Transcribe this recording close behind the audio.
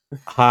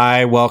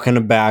Hi, welcome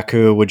to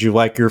Baku. Would you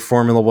like your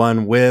Formula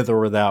One with or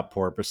without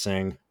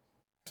porpoising?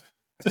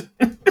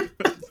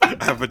 I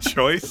have a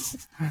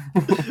choice.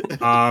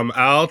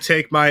 I'll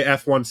take my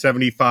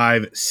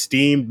F-175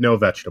 steamed, no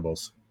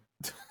vegetables.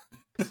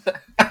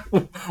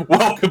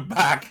 Welcome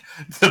back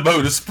to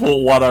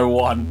Motorsport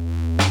 101.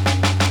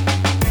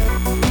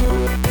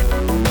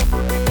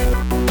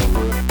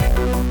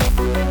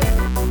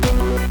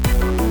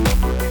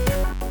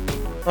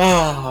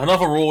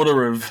 Another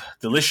order of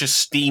delicious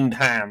steamed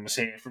hams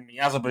here from the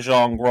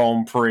Azerbaijan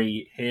Grand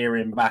Prix here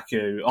in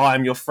Baku. I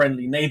am your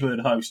friendly neighbourhood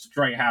host,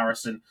 Dre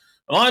Harrison,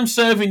 and I'm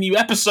serving you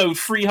episode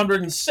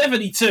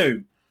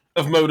 372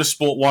 of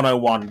Motorsport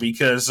 101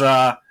 because,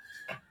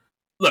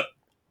 look,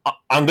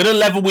 I'm going to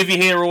level with you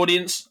here,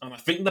 audience, and I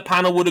think the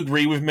panel would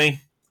agree with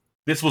me.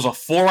 This was a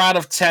 4 out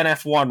of 10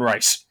 F1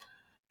 race.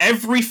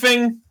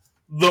 Everything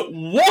that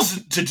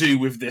wasn't to do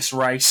with this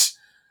race,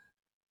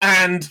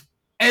 and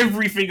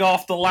everything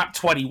after lap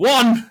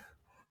 21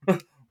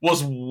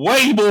 was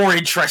way more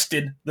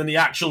interesting than the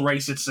actual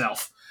race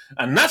itself.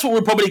 And that's what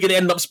we're probably going to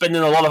end up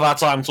spending a lot of our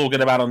time talking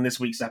about on this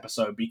week's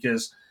episode,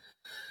 because,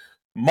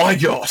 my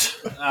God.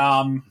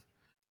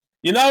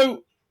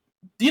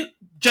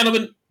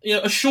 Gentlemen,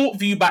 a short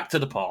view back to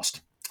the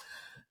past.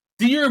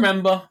 Do you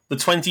remember the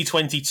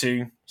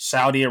 2022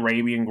 Saudi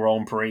Arabian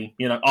Grand Prix,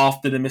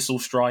 after the missile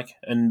strike?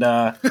 And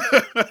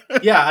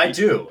Yeah, I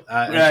do.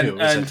 I do.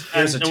 It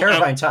was a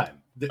terrifying time.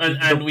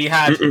 And we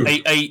had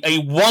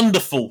a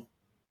wonderful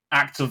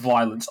act of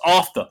violence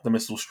after the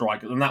missile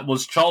strike, and that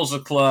was Charles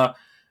Leclerc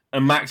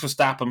and Max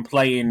Verstappen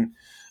playing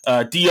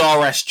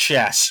DRS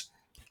chess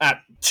at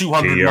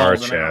 200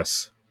 miles an hour.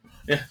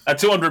 Yeah, at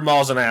 200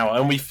 miles an hour,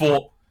 and we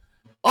thought,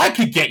 I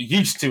could get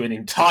used to an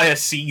entire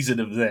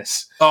season of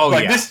this.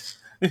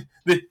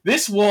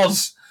 This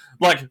was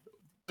like,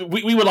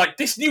 we were like,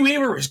 this new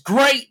era is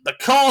great. The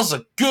cars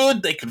are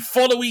good. They can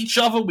follow each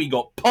other. We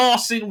got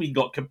passing. We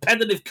got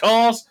competitive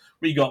cars.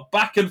 We got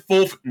back and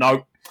forth.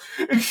 No.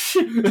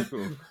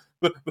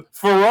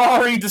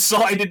 Ferrari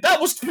decided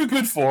that was too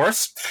good for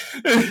us.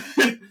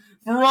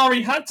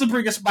 Ferrari had to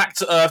bring us back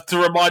to earth to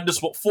remind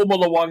us what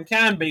Formula One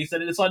can be, so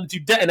they decided to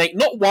detonate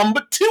not one,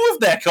 but 2 of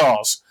their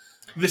cars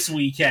this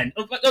weekend.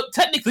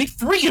 Technically,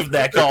 3 of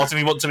their cars, if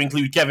we want to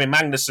include Kevin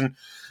Magnussen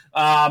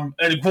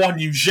and Guan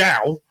Yu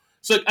Zhao.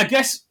 So I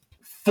guess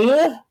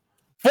 4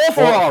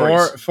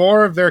 Ferraris.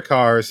 4 of their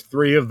cars,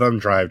 3 of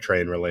them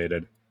drivetrain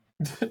related.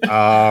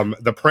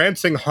 The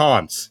prancing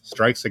Haunts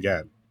strikes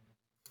again.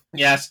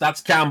 Yes,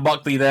 that's Cam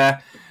Buckley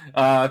there,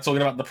 talking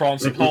about the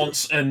prancing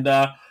Haunts. And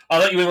I'll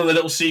let you in on a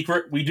little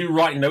secret. We do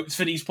write notes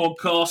for these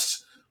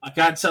podcasts. I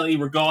can tell you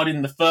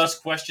regarding the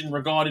first question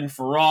regarding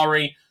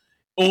Ferrari,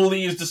 all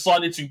he has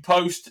decided to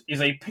post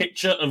is a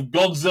picture of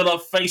Godzilla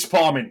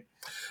facepalming.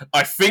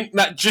 I think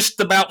that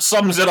just about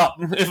sums it up,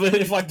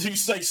 if I do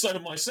say so to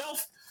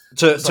myself.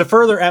 To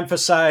further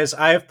emphasize,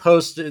 I have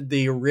posted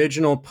the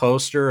original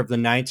poster of the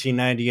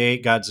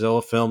 1998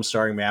 Godzilla film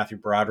starring Matthew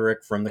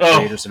Broderick from the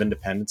creators of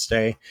Independence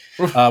Day,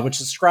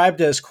 which is described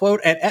as, quote,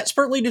 an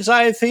expertly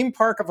designed theme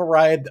park of a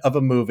ride of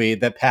a movie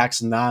that packs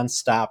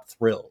nonstop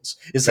thrills.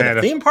 Is it a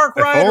theme park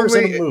ride or is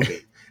it a movie?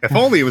 If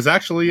only it was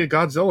actually a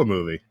Godzilla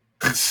movie.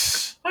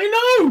 I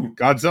know!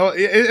 Godzilla,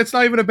 it's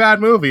not even a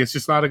bad movie. It's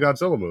just not a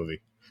Godzilla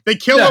movie. They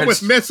kill him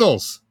with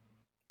missiles.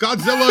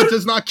 Godzilla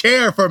does not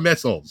care for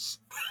missiles.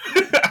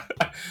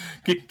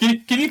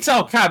 Can you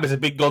tell Cam is a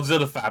big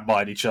Godzilla fan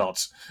by any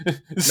chance?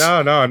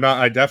 No,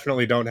 I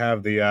definitely don't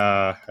have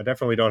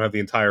the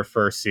entire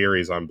first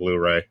series on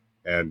Blu-ray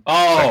and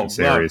second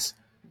series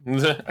and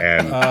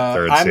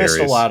third series. I missed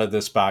a lot of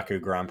this Baku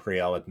Grand Prix,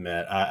 I'll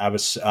admit. I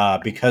was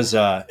because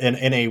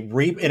in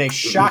a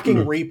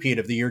shocking repeat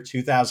of the year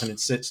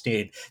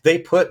 2016, they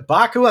put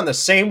Baku on the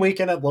same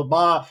weekend as Le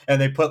Mans, and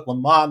they put Le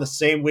Mans on the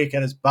same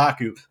weekend as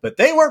Baku, but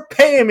they weren't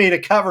paying me to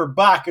cover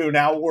Baku,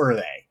 now were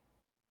they?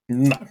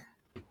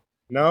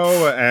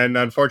 No, and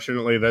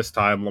unfortunately this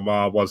time Le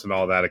Mans wasn't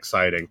all that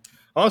exciting.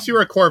 Unless you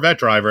were a Corvette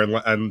driver,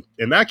 and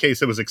in that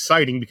case it was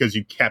exciting because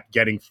you kept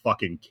getting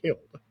fucking killed.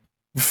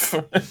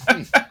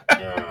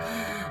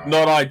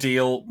 Not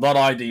ideal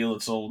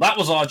at all. That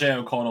was RJ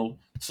O'Connell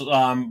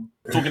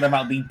talking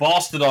about the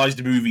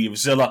bastardized movie of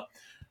Zilla.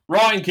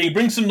 Ryan King,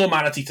 bring some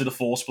normality to the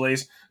force,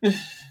 please.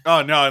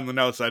 Oh no! In the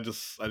notes, I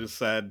just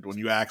said, when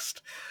you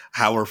asked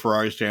how are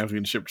Ferrari's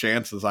championship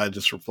chances, I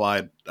just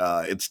replied,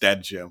 "It's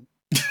dead, Jim."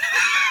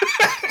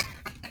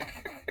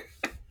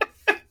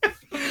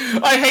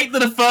 I hate that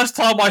the first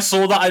time I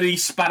saw that, I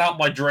spat out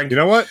my drink. You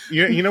know what?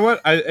 You know what?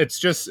 It's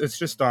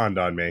just dawned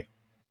on me.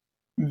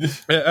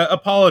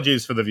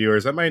 Apologies for the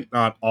viewers. I might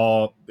not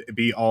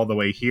be all the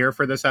way here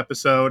for this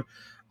episode.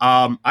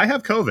 I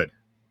have COVID.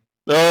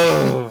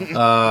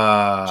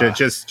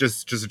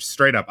 Just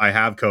straight up, I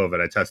have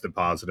COVID. I tested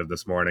positive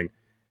this morning,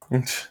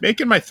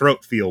 making my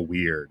throat feel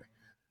weird.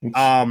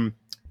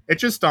 It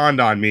just dawned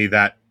on me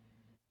that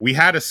we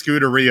had a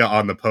Scuderia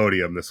on the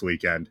podium this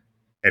weekend,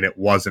 and it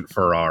wasn't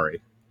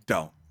Ferrari.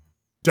 Don't.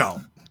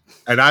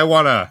 And I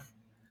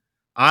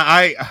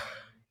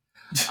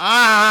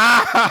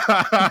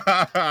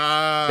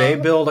They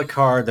built a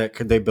car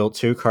they built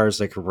 2 cars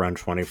that could run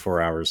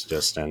 24 hours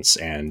distance,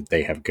 and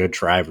they have good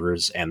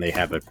drivers, and they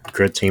have a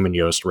good team in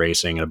Yost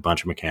Racing and a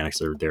bunch of mechanics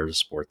that are there to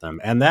support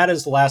them. And that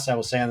is the last I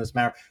will say on this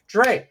matter.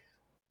 Dre,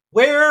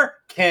 where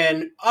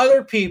can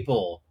other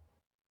people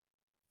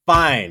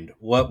find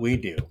what we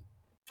do?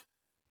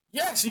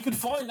 Yes, you can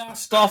find our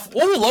stuff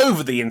all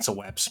over the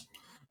interwebs.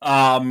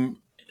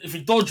 If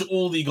you dodge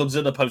all the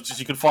Godzilla posters,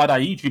 you can find our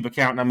YouTube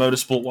account at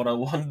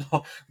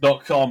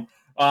motorsport101.com.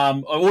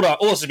 All our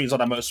means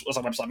on our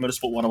website,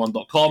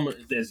 motorsport101.com.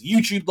 There's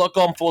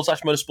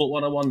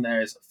youtube.com/motorsport101.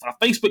 There's our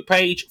Facebook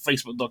page,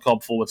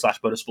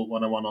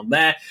 facebook.com/motorsport101 on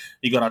there.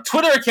 You got our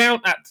Twitter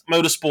account at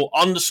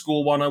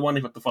motorsport_101.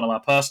 You've got to follow our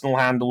personal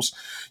handles.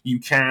 You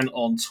can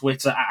on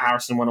Twitter at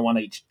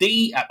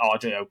Harrison101HD, at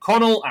RJ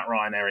O'Connell, at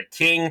Ryan Eric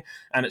King,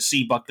 and at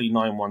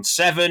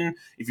cbuckley917.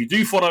 If you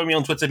do follow me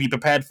on Twitter, be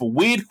prepared for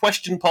weird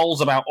question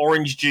polls about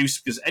orange juice,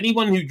 because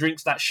anyone who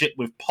drinks that shit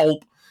with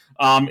pulp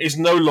is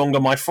no longer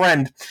my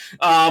friend.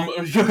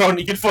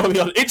 You can follow me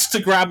on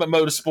Instagram at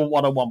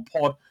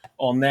Motorsport101pod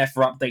on there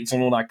for updates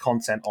on all our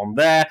content on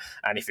there.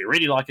 And if you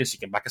really like us, you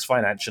can back us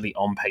financially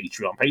on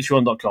Patreon.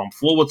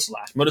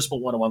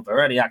 Patreon.com/Motorsport101 for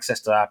early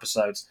access to our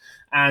episodes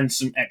and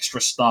some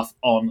extra stuff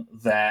on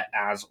there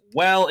as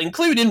well,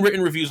 including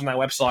written reviews on our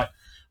website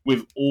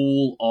with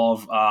all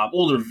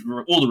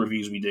the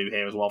reviews we do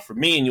here as well from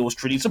me and yours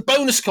truly. Some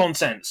bonus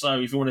content. So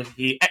if you want to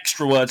hear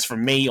extra words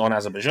from me on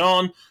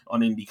Azerbaijan,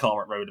 on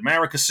IndyCar at Road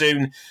America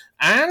soon,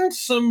 and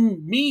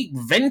some me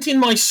venting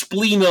my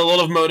spleen a lot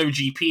of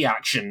MotoGP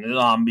action,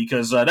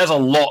 because there's a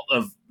lot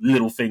of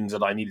little things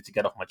that I needed to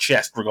get off my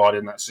chest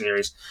regarding that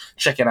series.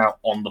 Check it out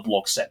on the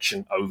blog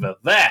section over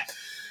there.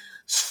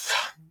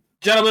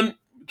 Gentlemen,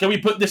 can we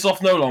put this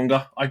off no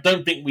longer? I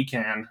don't think we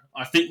can.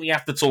 I think we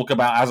have to talk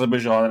about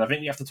Azerbaijan, and I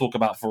think we have to talk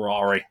about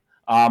Ferrari.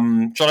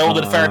 Should I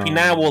order the therapy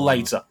now or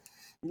later?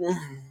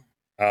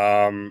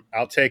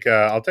 I'll take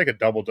a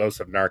double dose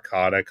of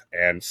narcotic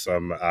and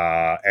some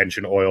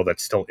engine oil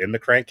that's still in the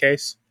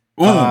crankcase.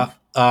 Can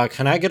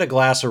I get a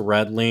glass of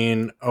red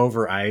lean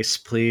over ice,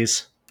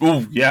 please?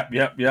 Ooh, yep.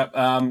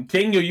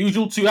 King, your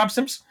usual 2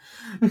 absinthes?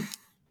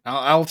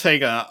 I'll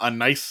take a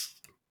nice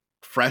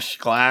fresh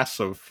glass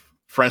of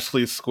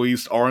freshly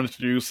squeezed orange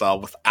juice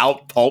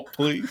without pulp,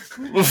 please.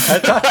 I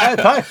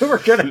thought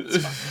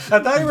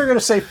you were gonna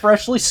say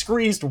freshly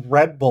squeezed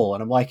Red Bull,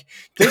 and I'm like,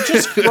 they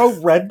just grow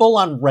Red Bull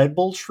on Red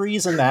Bull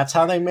trees, and that's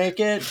how they make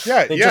it.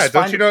 Yeah.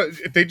 Don't you know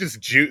they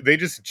just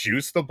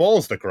juice the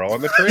bulls that grow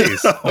on the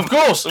trees? Of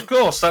course.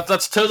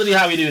 That's totally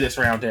how we do this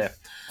around here.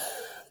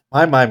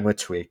 My mind went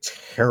to a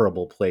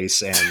terrible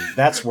place, and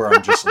that's where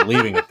I'm just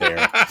leaving it there.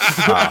 We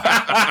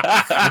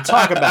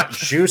talk about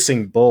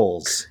juicing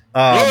bulls.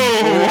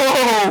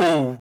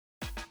 Whoa!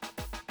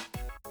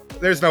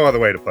 There's no other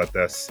way to put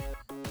this.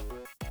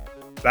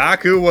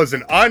 Baku was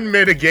an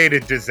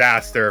unmitigated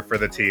disaster for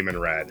the team in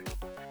red.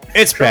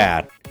 It's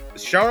bad.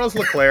 Charles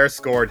Leclerc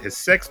scored his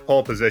 6th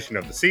pole position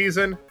of the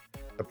season.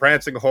 The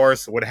prancing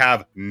horse would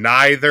have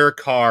neither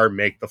car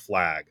make the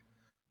flag.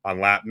 On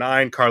lap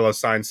 9,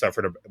 Carlos Sainz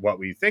suffered what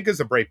we think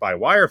is a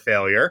brake-by-wire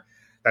failure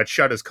that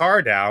shut his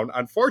car down.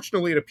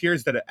 Unfortunately, it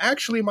appears that it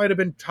actually might have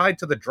been tied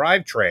to the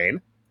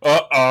drivetrain.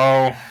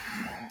 Uh-oh.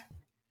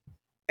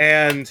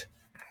 And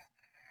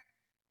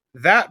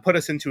that put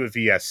us into a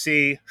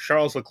VSC.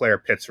 Charles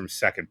Leclerc pits from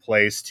 2nd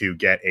place to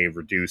get a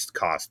reduced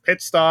cost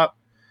pit stop.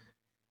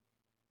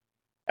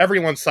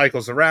 Everyone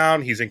cycles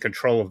around. He's in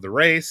control of the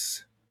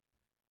race.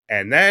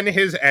 And then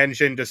his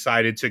engine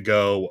decided to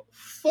go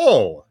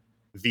full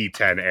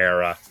V10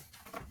 era.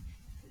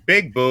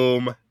 Big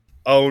boom.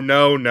 Oh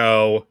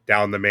no,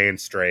 down the main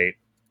straight.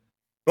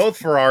 Both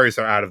Ferraris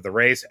are out of the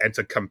race, and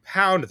to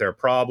compound their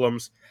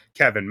problems,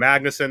 Kevin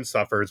Magnussen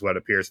suffers what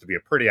appears to be a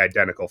pretty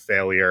identical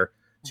failure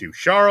to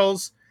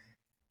Charles.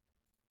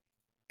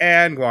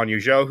 And Guan Yu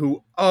Zhou,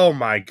 who, oh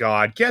my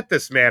god, get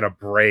this man a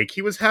break.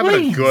 He was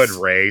having a good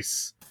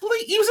race.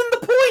 He was in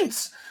the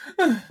points.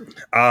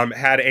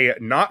 Had a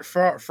not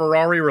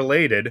Ferrari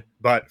related,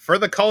 but for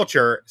the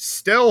culture,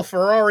 still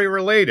Ferrari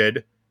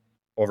related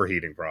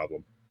overheating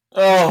problem.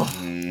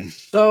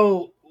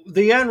 So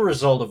the end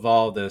result of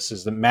all of this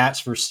is that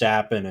Max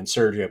Verstappen and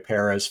Sergio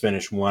Perez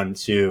finish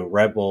 1-2.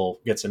 Red Bull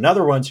gets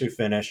another 1-2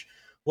 finish.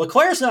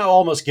 Leclerc's now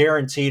almost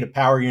guaranteed a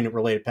power unit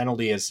related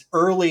penalty as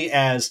early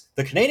as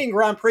the Canadian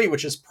Grand Prix,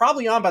 which is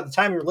probably on by the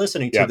time you're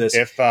listening to this.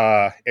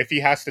 If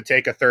he has to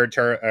take a third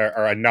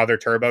or another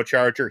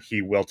turbocharger,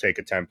 he will take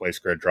a 10-place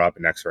grid drop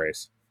in next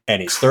race. And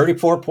he's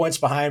 34 points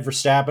behind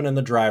Verstappen in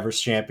the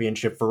Drivers'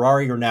 Championship.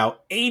 Ferrari are now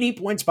 80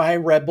 points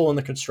behind Red Bull in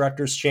the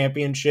Constructors'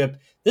 Championship.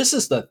 This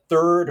is the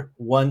third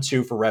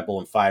 1-2 for Red Bull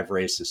in 5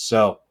 races.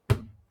 So,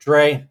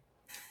 Dre,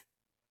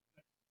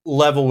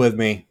 level with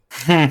me.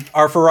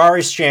 Are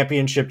Ferrari's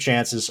championship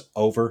chances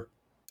over?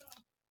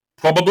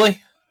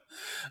 Probably.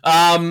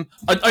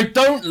 I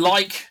don't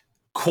like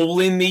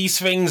calling these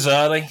things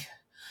early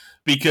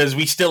because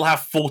we still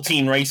have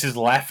 14 races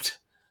left.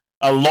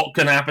 A lot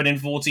can happen in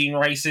 14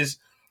 races.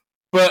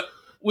 But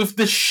with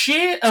the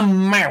sheer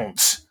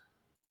amount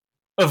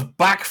of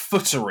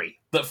backfootery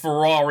that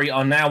Ferrari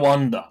are now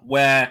under,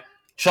 where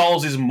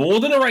Charles is more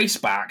than a race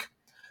back.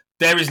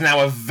 There is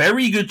now a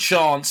very good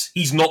chance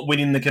he's not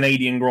winning the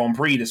Canadian Grand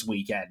Prix this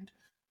weekend,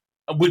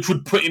 which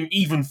would put him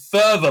even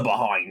further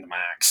behind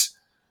Max.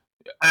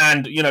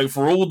 And,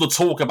 for all the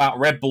talk about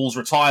Red Bull's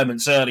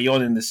retirements early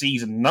on in the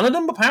season, none of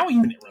them were power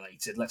unit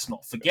related, let's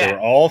not forget. They're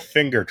all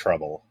finger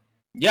trouble.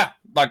 Yeah,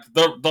 like,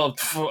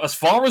 as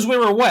far as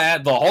we're aware,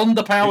 the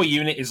Honda power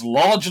unit is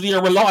largely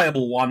a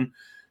reliable one.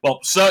 Well,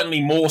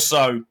 certainly more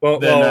so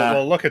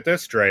Well, look at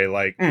this, Dre.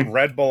 Like,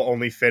 Red Bull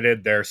only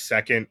fitted their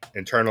second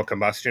internal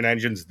combustion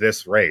engines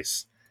this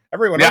race.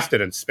 Everyone else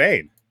did in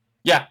Spain.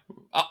 Yeah.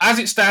 As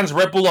it stands,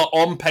 Red Bull are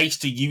on pace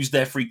to use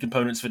their free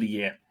components for the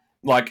year.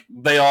 Like,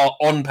 they are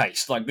on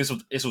pace. Like, this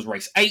was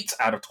race 8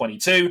 out of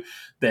 22.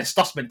 Their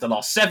stuff's meant to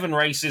last 7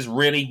 races,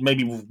 really.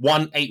 Maybe with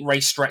 1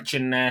 8-race stretch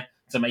in there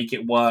to make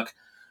it work.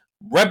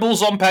 Red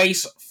Bull's on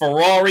pace.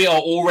 Ferrari are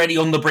already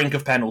on the brink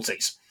of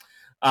penalties.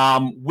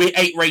 We're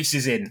 8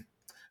 races in.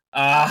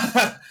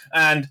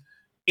 And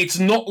it's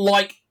not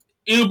like...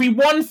 It would be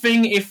one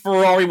thing if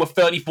Ferrari were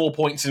 34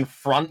 points in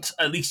front.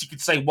 At least you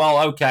could say,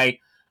 well, okay,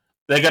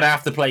 they're going to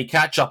have to play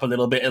catch-up a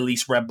little bit, at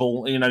least Red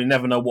Bull. You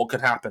never know what could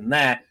happen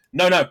there.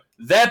 No,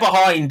 they're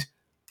behind,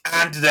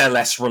 and they're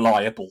less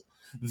reliable.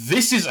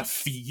 This is a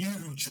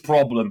huge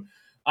problem.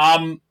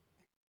 I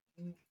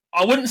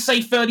wouldn't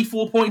say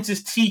 34 points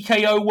is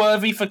TKO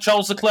worthy for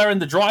Charles Leclerc in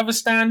the driver's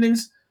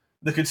standings.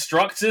 The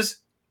constructors,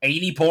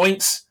 80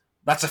 points.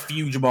 That's a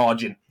huge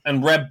margin.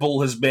 And Red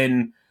Bull has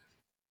been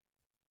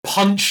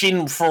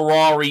punching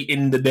Ferrari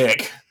in the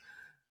dick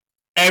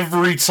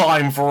every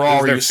time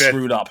Ferrari is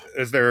screwed up.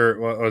 Is there,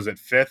 what was it,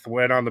 5th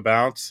win on the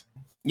bounce?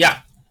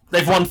 Yeah.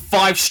 They've won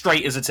 5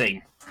 straight as a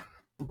team.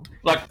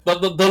 Like,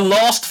 the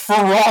last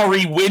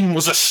Ferrari win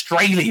was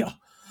Australia.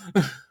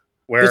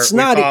 Where we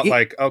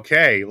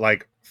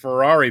thought,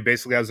 Ferrari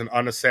basically has an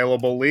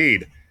unassailable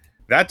lead.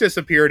 That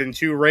disappeared in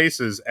 2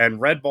 races, and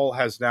Red Bull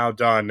has now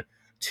done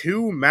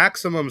 2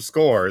 maximum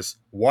scores,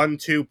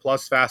 1-2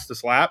 plus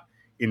fastest lap,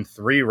 in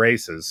 3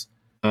 races.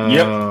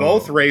 Yep.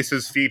 Both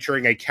races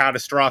featuring a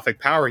catastrophic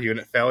power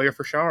unit failure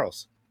for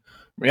Charles.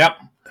 Yep.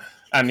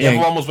 And the other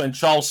one was when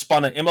Charles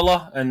spun at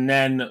Imola, and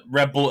then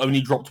Red Bull only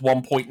dropped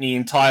 1 point in the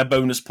entire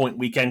bonus point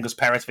weekend because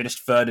Perez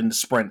finished 3rd in the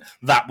sprint.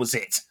 That was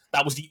it.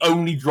 That was the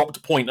only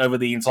dropped point over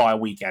the entire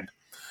weekend.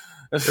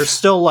 There's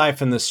still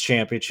life in this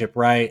championship,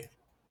 right?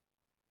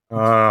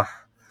 I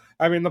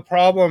mean, the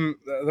problem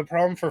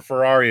for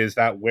Ferrari is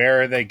that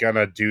where are they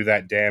gonna do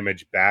that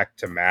damage back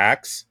to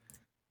Max?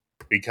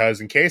 Because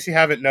in case you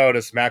haven't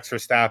noticed, Max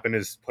Verstappen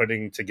is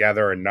putting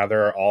together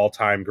another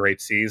all-time great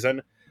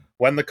season.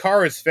 When the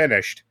car is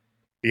finished,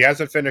 he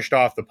hasn't finished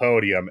off the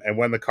podium, and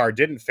when the car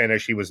didn't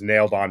finish, he was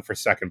nailed on for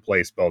 2nd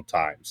place both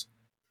times.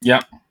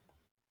 Yeah.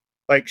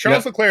 Like,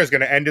 Charles Leclerc is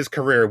going to end his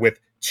career with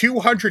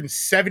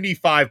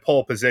 275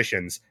 pole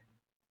positions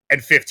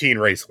and 15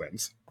 race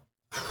wins.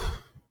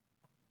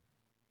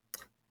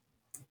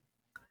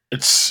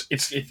 It's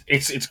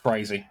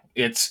crazy.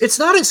 It's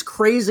not as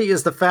crazy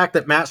as the fact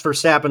that Max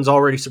Verstappen's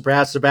already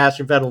surpassed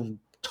Sebastian Vettel's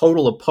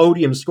total of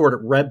podiums scored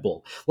at Red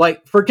Bull.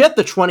 Like, forget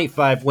the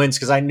 25 wins,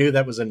 because I knew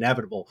that was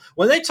inevitable.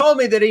 When they told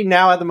me that he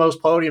now had the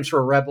most podiums for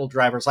a Red Bull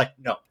driver, it's like,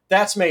 no,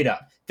 that's made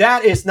up.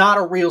 That is not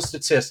a real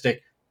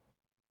statistic.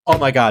 Oh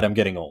my God, I'm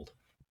getting old.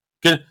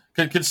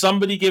 Can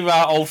somebody give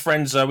our old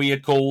friend Zoe a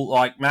call?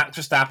 Like, Max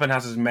Verstappen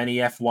has as many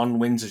F1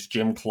 wins as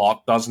Jim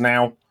Clark does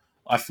now.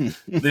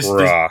 This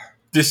was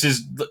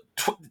just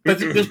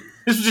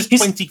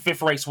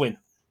 25th race win.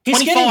 He's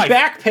 25. getting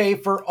back pay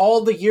for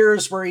all the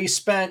years where he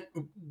spent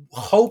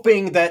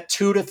hoping that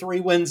 2 to 3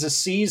 wins a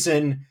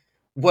season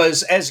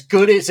was as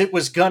good as it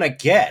was gonna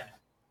get.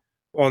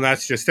 Well, and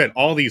that's just it.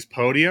 All these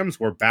podiums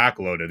were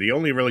backloaded. He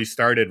only really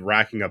started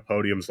racking up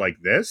podiums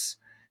like this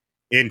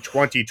in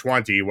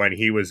 2020 when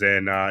he was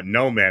in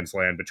no man's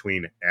land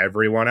between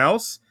everyone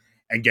else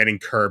and getting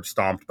curb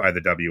stomped by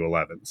the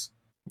W11s.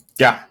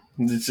 Yeah,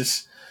 it's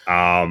just...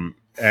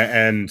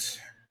 And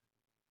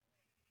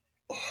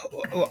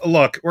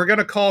look, we're going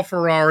to call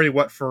Ferrari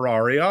what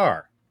Ferrari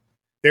are.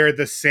 They're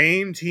the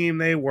same team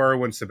they were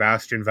when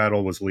Sebastian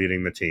Vettel was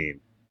leading the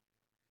team.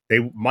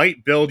 They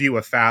might build you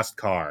a fast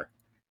car.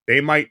 They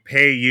might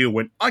pay you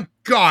an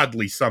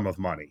ungodly sum of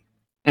money.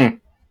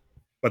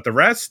 But the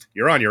rest,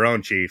 you're on your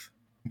own, Chief.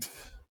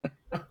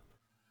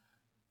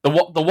 The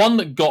one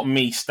that got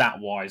me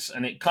stat-wise,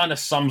 and it kind of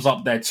sums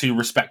up their 2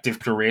 respective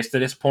careers to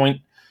this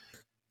point,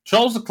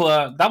 Charles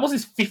Leclerc, that was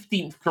his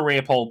 15th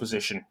career pole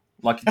position.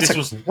 Like, That's this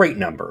was was a great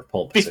number.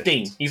 Pole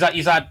 15. He's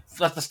had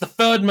that's the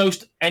 3rd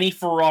most any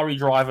Ferrari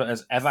driver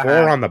has ever 4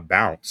 had. 4 on the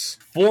bounce.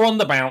 4 on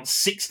the bounce,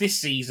 6 this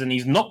season.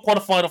 He's not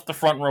qualified off the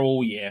front row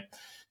all year.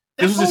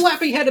 That full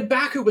lap he had at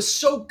Baku was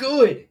so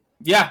good.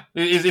 Yeah,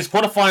 his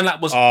qualifying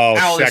lap was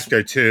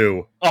Sector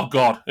 2. Oh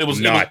God, it was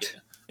nut.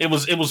 It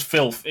was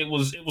filth. It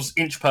was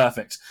inch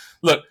perfect.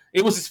 Look,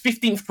 it was his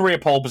 15th career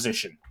pole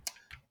position.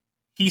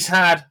 He's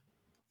had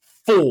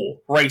 4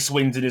 race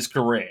wins in his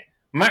career.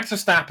 Max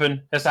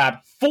Verstappen has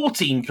had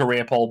 14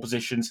 career pole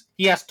positions.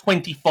 He has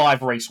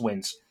 25 race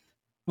wins.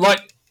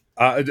 Like,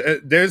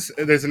 there's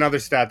another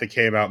stat that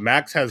came out.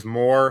 Max has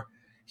more.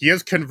 He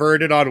has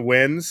converted on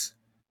wins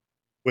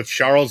with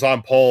Charles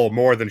on pole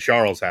more than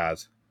Charles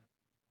has.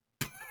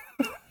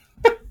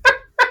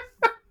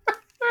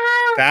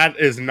 That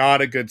is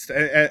not a good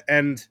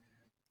and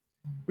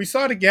we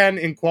saw it again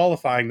in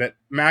qualifying that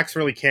Max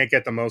really can't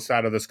get the most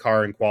out of this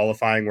car in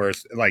qualifying,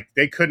 whereas like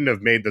they couldn't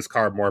have made this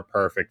car more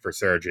perfect for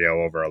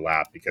Sergio over a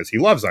lap because he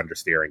loves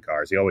understeering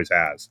cars. He always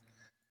has.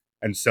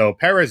 And so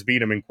Perez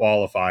beat him in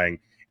qualifying.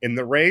 In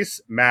the race,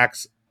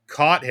 Max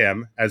caught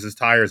him as his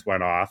tires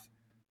went off.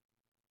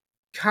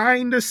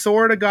 Kind of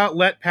sort of got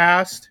let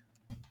past.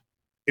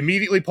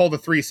 Immediately pulled a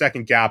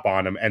 3-second gap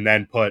on him and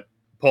then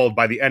pulled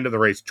by the end of the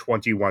race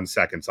 21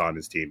 seconds on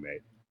his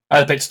teammate. I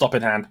had a pit stop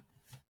in hand.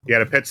 He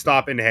had a pit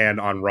stop in hand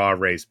on raw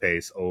race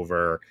pace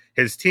over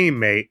his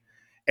teammate.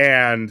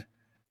 And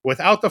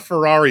without the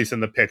Ferraris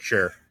in the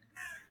picture,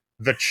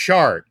 the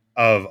chart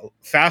of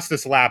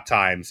fastest lap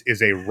times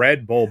is a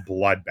Red Bull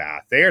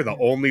bloodbath. They are the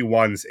only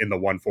ones in the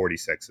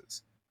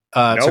 146s.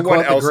 To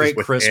quote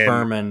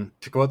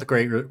the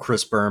great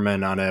Chris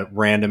Berman on a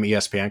random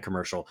ESPN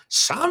commercial,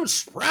 some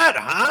spread,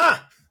 huh?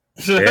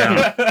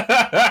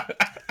 Yeah.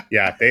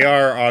 Yeah, they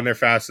are on their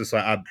fastest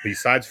lap.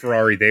 Besides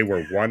Ferrari, they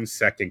were 1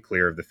 second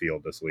clear of the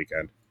field this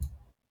weekend.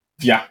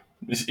 Yeah,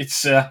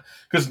 it's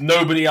because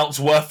nobody else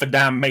worth a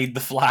damn made the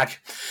flag.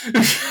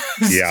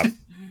 Yeah.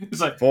 It's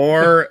like,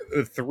 for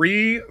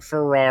 3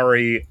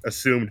 Ferrari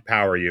assumed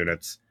power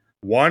units,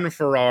 1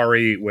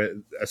 Ferrari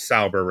with a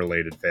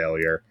Sauber-related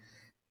failure.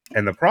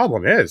 And the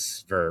problem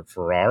is, for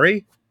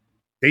Ferrari,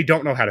 they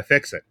don't know how to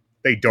fix it.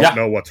 They don't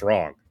know what's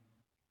wrong.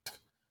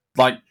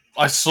 Like,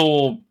 I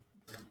saw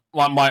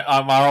like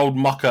my old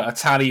mucker,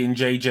 Italian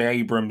J.J.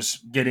 Abrams,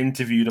 get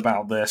interviewed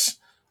about this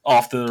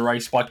after the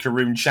race by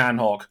Karun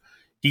Chandhok.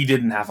 He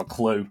didn't have a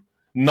clue.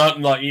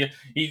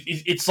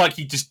 It's like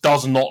he just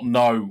does not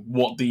know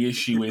what the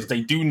issue is.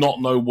 They do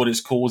not know what is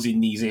causing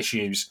these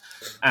issues.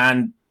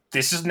 And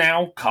this has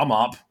now come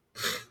up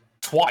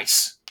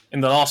twice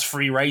in the last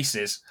 3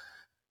 races.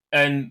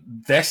 And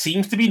there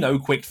seems to be no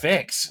quick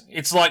fix.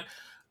 It's like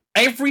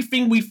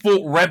everything we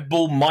thought Red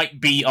Bull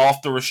might be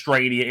after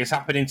Australia is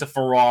happening to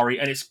Ferrari,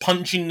 and it's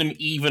punching them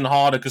even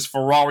harder because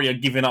Ferrari are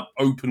giving up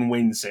open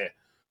wins here.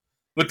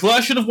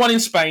 Leclerc should have won in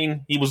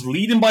Spain. He was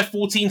leading by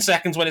 14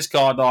 seconds when his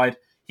car died.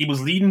 He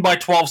was leading by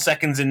 12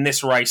 seconds in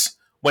this race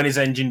when his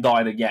engine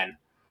died again.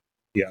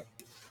 Yeah.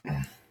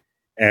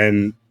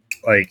 And,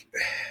 like,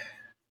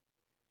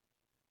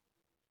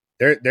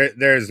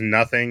 there's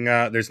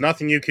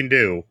nothing you can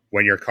do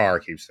when your car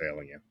keeps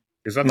failing you.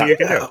 There's nothing you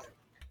can do.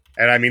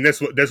 And I mean, this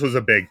was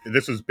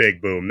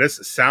big boom.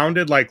 This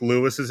sounded like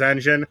Lewis's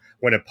engine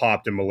when it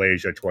popped in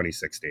Malaysia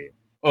 2016.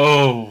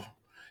 Oh,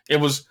 it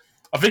was.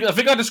 I think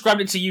I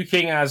described it to you,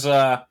 King, as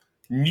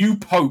new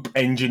Pope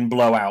engine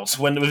blowouts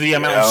when there was the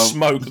amount of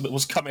smoke that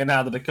was coming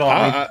out of the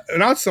car.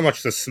 Not so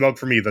much the smoke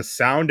for me. The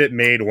sound it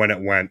made when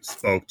it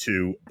spoke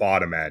to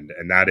bottom end,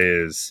 and that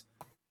is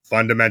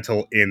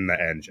fundamental in the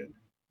engine.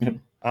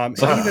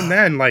 So even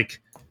then,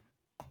 like,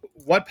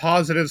 what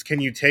positives can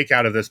you take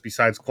out of this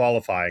besides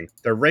qualifying?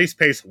 Their race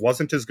pace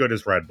wasn't as good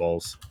as Red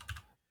Bull's.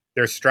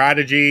 Their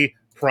strategy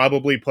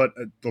probably put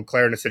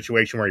Leclerc in a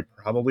situation where he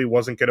probably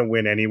wasn't going to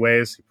win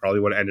anyways. He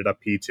probably would have ended up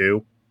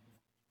P2.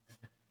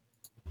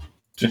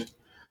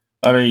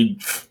 I mean,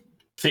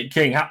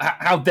 King,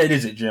 how dead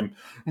is it, Jim?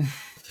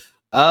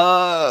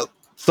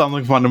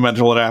 Something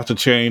fundamental would have to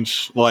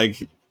change,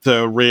 like,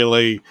 to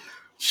really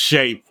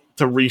reshape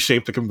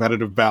the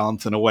competitive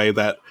balance in a way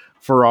that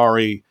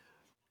Ferrari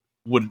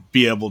would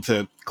be able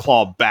to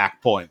claw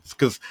back points,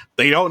 because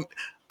they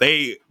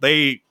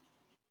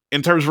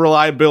in terms of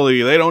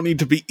reliability, they don't need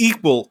to be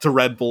equal to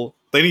Red Bull.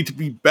 They need to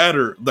be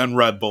better than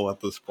Red Bull at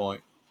this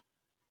point.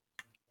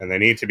 And they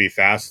need to be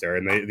faster.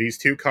 And these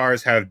 2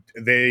 cars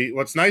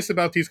what's nice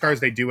about these cars,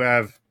 they do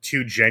have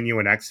 2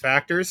 genuine X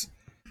factors.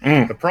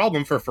 The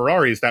problem for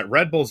Ferrari is that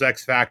Red Bull's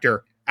X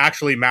factor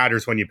actually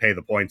matters when you pay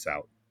the points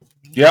out.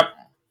 Yep.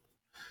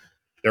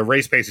 Their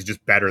race pace is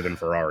just better than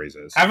Ferrari's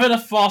is. Having a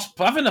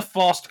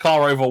fast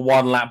car over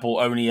 1 lap will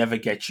only ever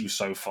get you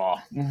so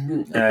far.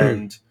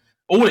 And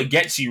all it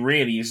gets you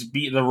really is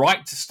the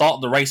right to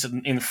start the race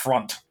in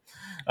front.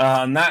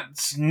 And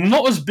that's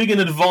not as big an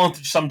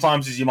advantage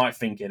sometimes as you might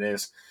think it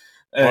is.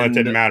 Well, it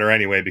didn't matter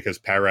anyway because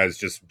Perez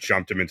just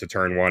jumped him into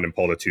turn 1 and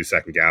pulled a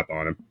 2-second gap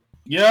on him.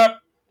 Yep.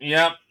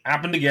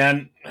 Happened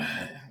again.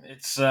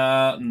 It's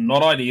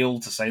not ideal,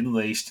 to say the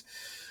least.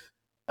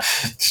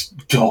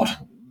 God.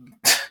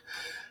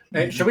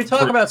 Hey, should we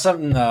talk about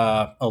something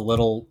a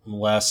little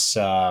less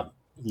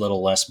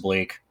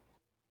bleak?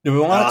 Do we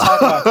want to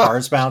talk about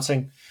cars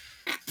bouncing?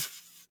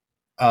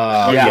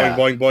 Boing,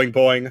 boing, boing,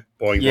 boing,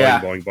 boing,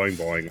 boing, boing,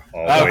 boing,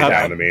 all the way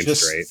down the main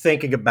straight.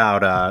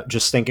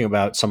 Just thinking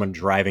about someone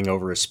driving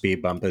over a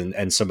speed bump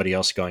and somebody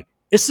else going,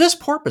 "Is this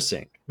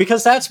porpoising?"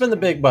 Because that's been the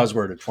big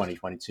buzzword of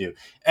 2022.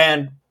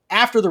 And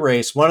after the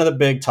race, one of the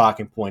big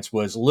talking points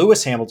was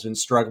Lewis Hamilton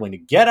struggling to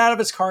get out of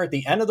his car at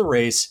the end of the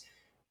race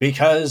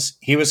because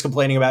he was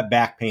complaining about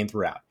back pain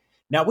throughout.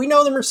 Now, we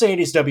know the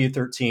Mercedes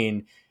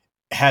W13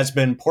 has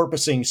been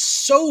porpoising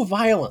so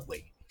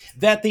violently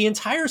that the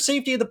entire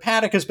safety of the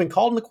paddock has been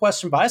called into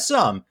question by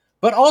some,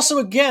 but also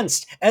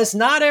against, as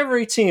not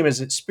every team is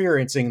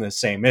experiencing the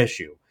same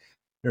issue.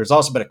 There's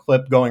also been a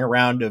clip going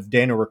around of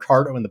Daniel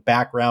Ricciardo in the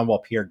background while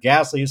Pierre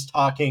Gasly is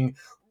talking,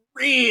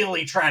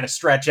 really trying to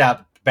stretch out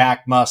the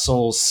back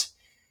muscles.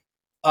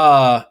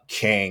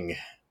 King,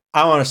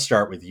 I want to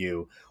start with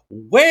you.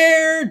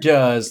 Where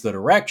does the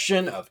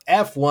direction of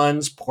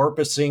F1's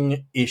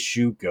porpoising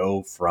issue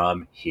go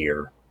from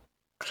here?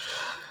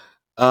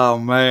 Oh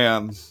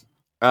man.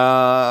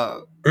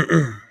 I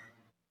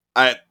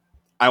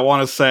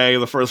want to say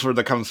the first word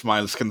that comes to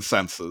mind is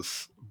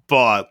consensus,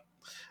 but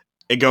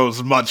it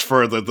goes much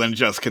further than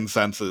just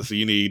consensus.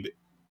 You need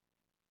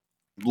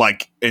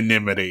like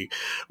enmity,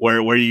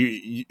 where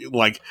you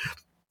like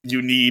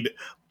you need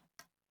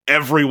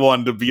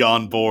everyone to be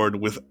on board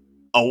with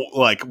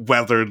like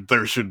whether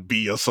there should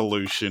be a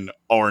solution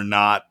or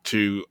not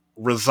to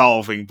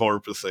resolving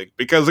porpoising.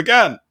 Because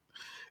again,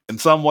 in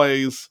some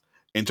ways,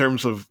 in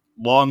terms of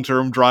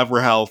long-term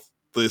driver health,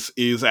 this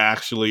is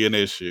actually an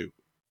issue.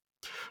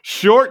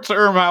 Short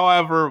term,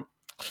 however,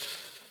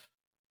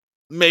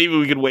 maybe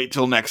we could wait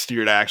till next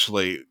year to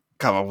actually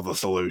come up with a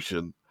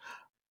solution.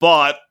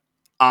 But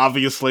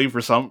obviously,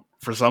 for some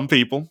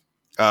people,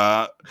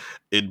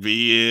 it'd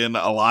be in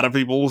a lot of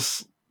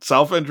people's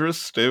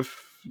self-interest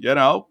if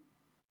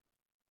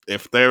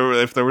if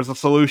there was a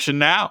solution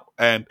now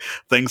and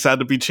things had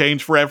to be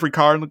changed for every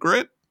car in the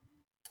grid.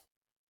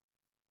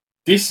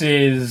 This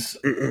is,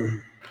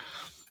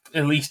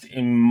 at least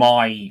in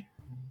my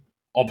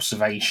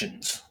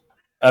observations,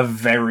 a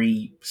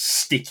very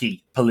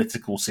sticky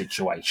political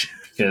situation,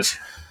 because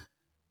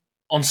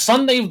on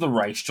Sunday of the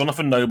race,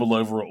 Jonathan Noble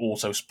over at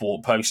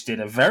Autosport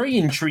posted a very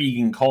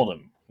intriguing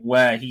column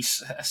where he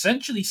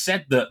essentially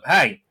said that,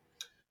 hey,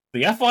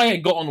 the FIA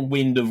had gotten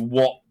wind of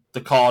what the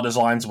car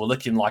designs were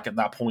looking like at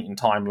that point in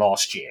time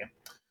last year.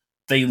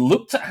 They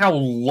looked at how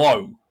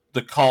low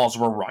the cars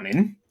were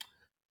running,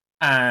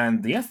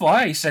 and the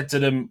FIA said to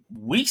them,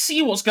 we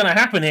see what's going to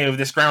happen here with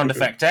this ground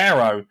effect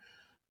aero.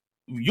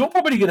 You're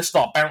probably going to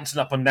start bouncing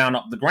up and down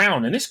up the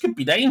ground, and this could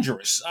be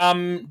dangerous.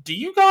 Do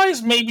you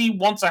guys maybe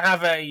want to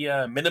have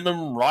a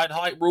minimum ride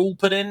height rule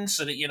put in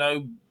so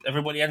that,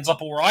 everybody ends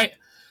up all right?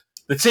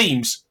 The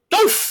teams,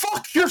 go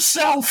fuck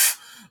yourself,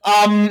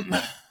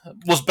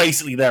 was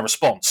basically their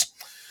response.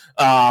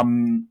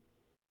 And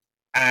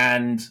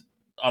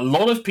a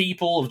lot of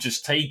people have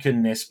just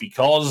taken this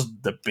because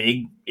the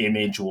big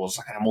image was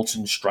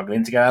Hamilton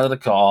struggling to get out of the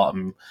car.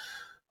 And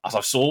as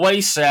I've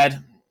always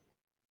said,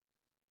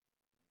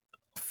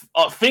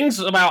 things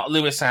about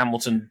Lewis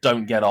Hamilton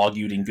don't get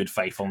argued in good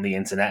faith on the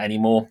internet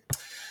anymore.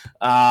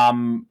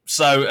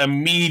 So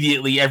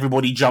immediately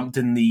everybody jumped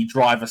in the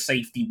driver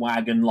safety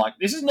wagon like,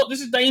 this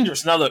is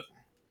dangerous. Now look,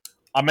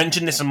 I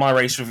mentioned this in my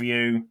race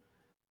review.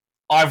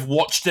 I've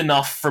watched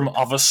enough from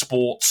other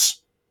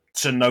sports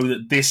to know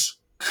that this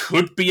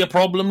could be a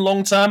problem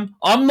long term.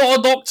 I'm not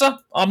a doctor.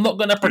 I'm not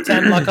going to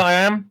pretend like I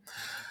am.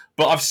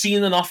 But I've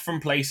seen enough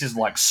from places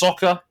like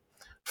soccer,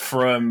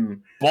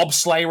 from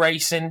bobsleigh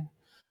racing,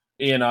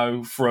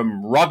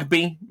 from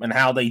rugby and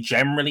how they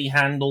generally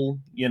handle,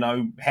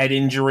 head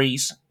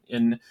injuries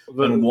and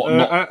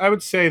whatnot. I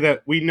would say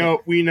that we know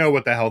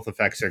what the health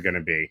effects are going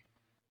to be.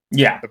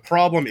 Yeah. The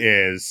problem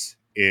is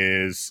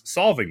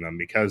solving them,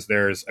 because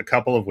there's a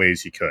couple of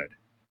ways you could.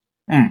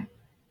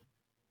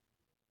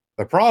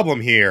 The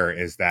problem here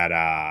is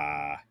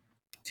that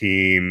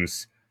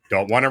teams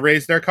don't want to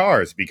raise their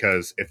cars,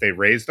 because if they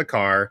raise the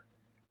car,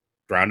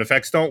 ground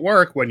effects don't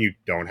work when you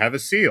don't have a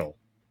seal.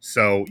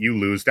 So you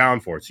lose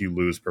downforce, you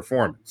lose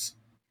performance.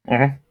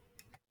 Mm-hmm.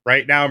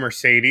 Right now,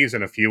 Mercedes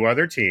and a few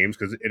other teams,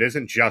 because it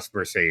isn't just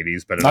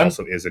Mercedes, but it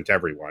also isn't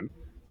everyone.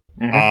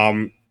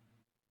 Mm-hmm.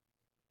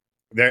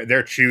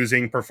 They're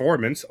choosing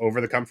performance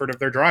over the comfort of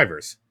their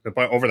drivers,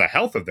 over the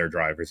health of their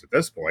drivers at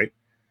this point.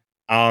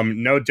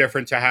 No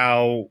different to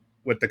how,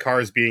 with the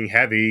cars being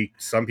heavy,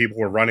 some people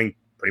were running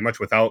pretty much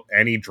without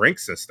any drink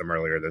system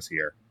earlier this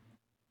year.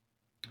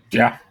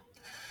 Yeah.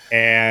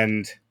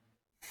 And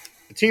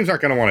the teams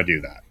aren't going to want to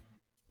do that.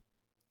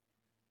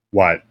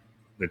 What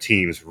the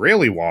teams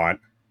really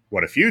want,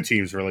 what a few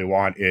teams really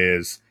want,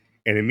 is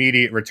an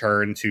immediate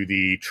return to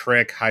the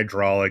trick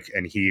hydraulic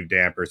and heave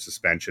damper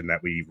suspension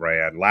that we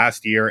ran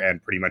last year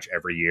and pretty much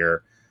every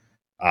year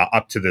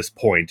up to this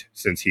point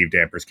since heave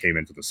dampers came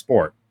into the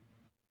sport.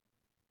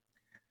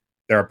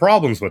 There are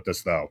problems with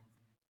this, though.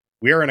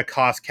 We are in a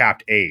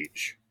cost-capped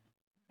age.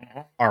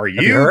 Are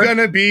you going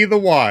to be the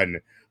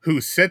one who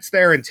sits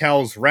there and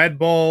tells Red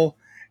Bull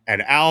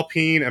and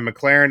Alpine and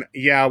McLaren,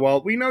 yeah,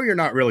 well, we know you're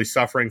not really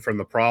suffering from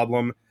the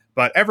problem,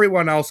 but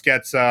everyone else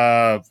gets,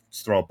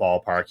 let's throw a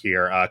ballpark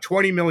here,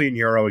 €20 million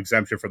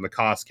exemption from the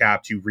cost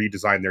cap to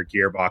redesign their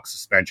gearbox,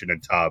 suspension,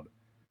 and tub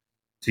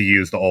to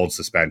use the old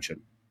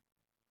suspension.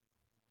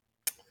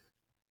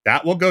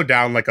 That will go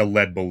down like a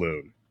lead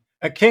balloon.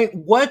 King,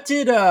 what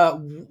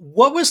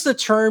was the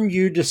term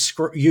you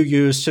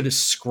used to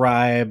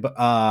describe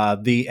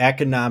the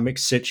economic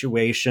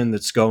situation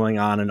that's going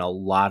on in a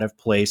lot of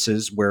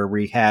places where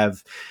we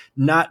have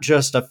not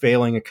just a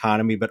failing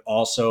economy but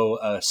also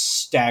a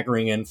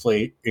staggering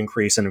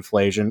increase in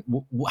inflation?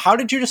 How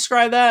did you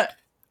describe that?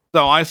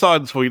 So I saw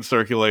a tweet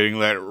circulating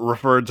that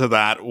referred to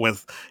that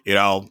with,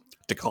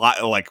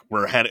 decline, like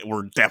we're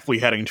definitely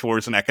heading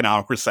towards an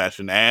economic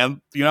recession,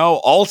 and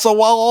also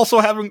while also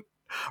having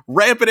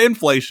rampant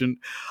inflation.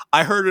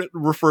 I heard it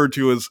referred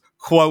to as,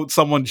 quote,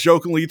 someone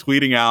jokingly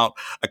tweeting out,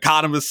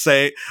 economists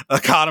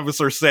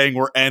are saying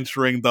we're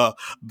entering the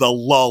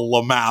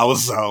Lamau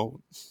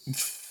zone.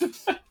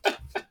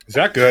 Is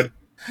that good?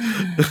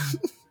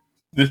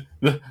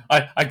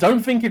 I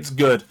don't think it's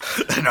good.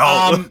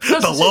 No,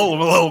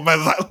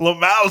 the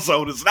Lamau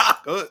zone is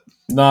not good.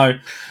 No.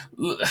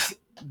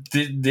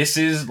 This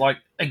is like,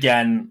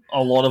 again,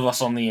 a lot of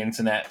us on the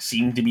internet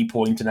seem to be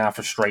pointing our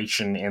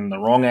frustration in the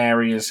wrong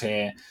areas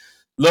here.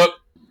 Look,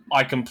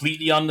 I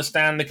completely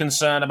understand the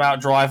concern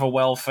about driver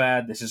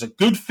welfare. This is a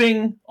good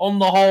thing on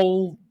the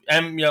whole.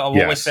 I've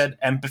always said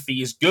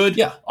empathy is good.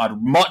 Yeah.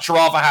 I'd much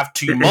rather have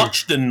too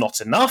much than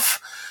not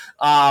enough.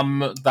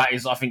 That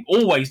is, I think,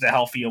 always the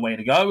healthier way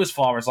to go as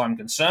far as I'm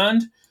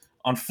concerned.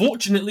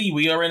 Unfortunately,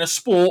 we are in a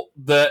sport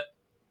that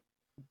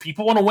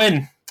people want to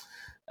win.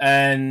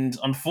 And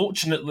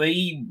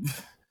unfortunately,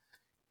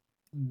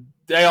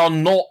 they are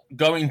not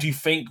going to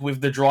think with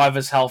the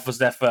driver's health as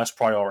their first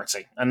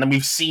priority. And then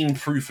we've seen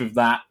proof of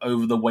that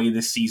over the way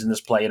this season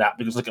has played out,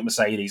 because look at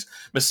Mercedes.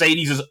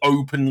 Mercedes has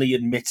openly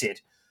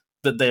admitted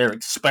that they're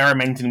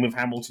experimenting with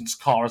Hamilton's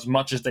car as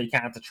much as they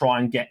can to try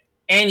and get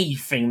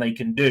anything they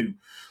can do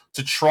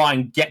to try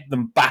and get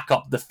them back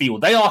up the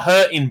field. They are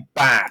hurting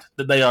bad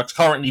that they are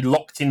currently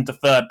locked into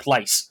third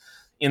place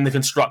in the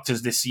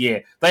constructors this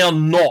year. They are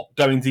not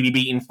going to be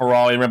beating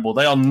Ferrari and Red Bull.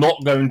 They are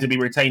not going to be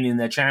retaining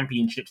their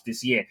championships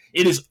this year.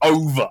 It is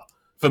over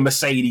for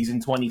Mercedes in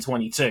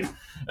 2022,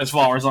 as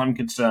far as I'm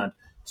concerned.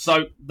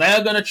 So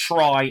they're going to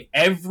try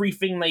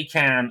everything they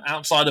can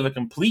outside of a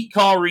complete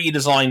car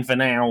redesign for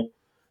now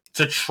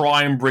to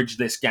try and bridge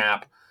this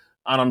gap.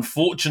 And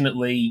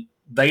unfortunately,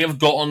 they have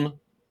gotten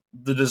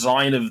the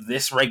design of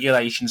this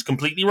regulations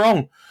completely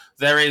wrong.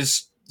 There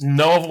is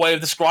no other way of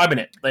describing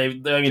it.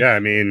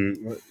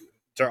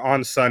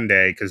 On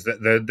Sunday, because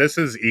this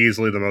is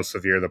easily the most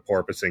severe the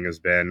porpoising has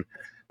been,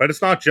 but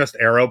it's not just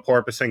aero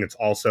porpoising, it's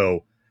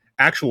also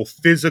actual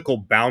physical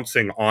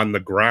bouncing on the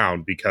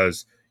ground,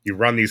 because you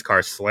run these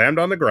cars slammed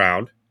on the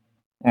ground,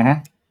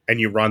 and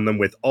you run them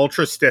with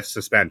ultra stiff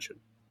suspension.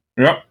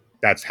 Yep.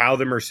 That's how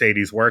the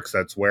Mercedes works.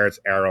 That's where its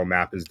aero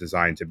map is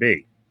designed to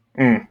be.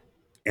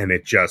 And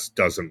it just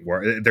doesn't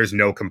work. There's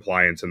no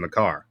compliance in the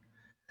car.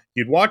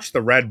 You'd watch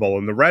the Red Bull,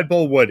 and the Red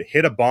Bull would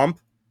hit a bump,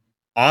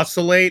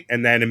 oscillate,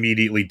 and then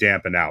immediately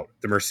dampen out.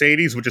 The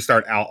Mercedes would just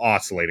start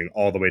oscillating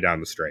all the way down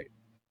the straight.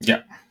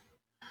 Yeah.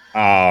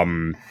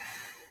 And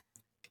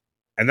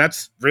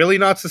that's really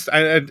not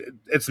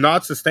it's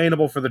not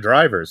sustainable for the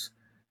drivers.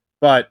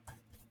 But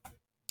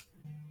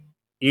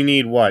you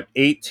need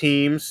 8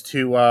 teams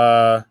to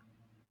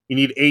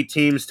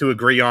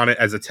agree on it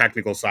as a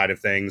technical side of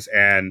things,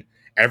 and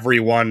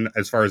everyone,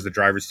 as far as the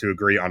drivers, to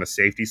agree on a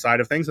safety side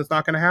of things. It's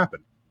not going to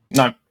happen.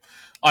 No.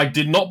 I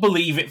did not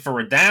believe it for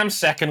a damn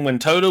second when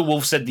Toto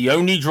Wolff said the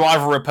only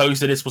driver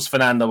opposed to this was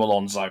Fernando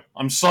Alonso.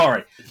 I'm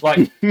sorry.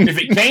 Like, if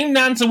it came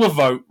down to a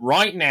vote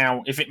right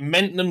now, if it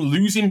meant them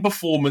losing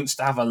performance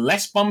to have a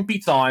less bumpy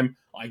time,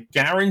 I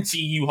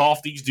guarantee you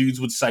half these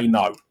dudes would say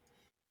no.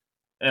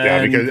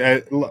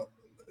 Because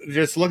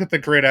just look at the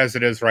grid as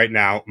it is right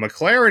now.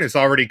 McLaren has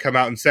already come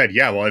out and said,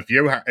 yeah, well, if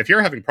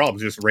you're having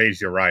problems, just raise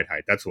your ride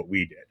height. That's what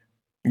we did.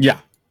 Yeah.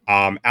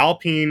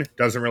 Alpine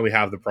doesn't really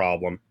have the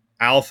problem.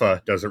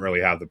 Alpha doesn't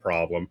really have the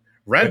problem.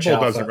 Red Bull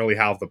doesn't really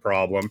have the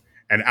problem.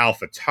 And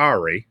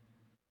AlphaTauri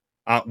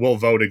will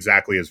vote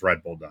exactly as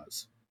Red Bull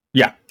does.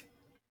 Yeah.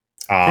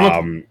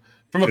 From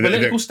a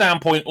political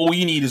standpoint, all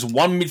you need is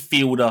one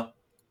midfielder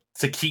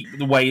to keep it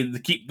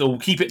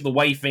the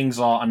way things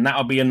are, and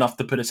that'll be enough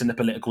to put us in the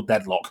political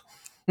deadlock.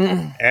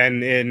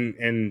 And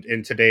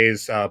in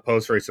today's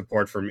post-race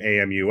support from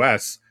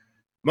AMUS,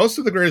 most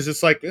of the grid is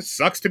just like, it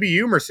sucks to be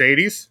you,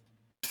 Mercedes.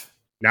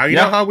 Now you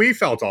know how we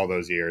felt all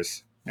those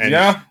years.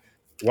 And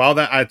while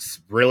that's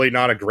really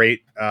not a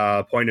great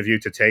point of view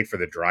to take for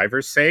the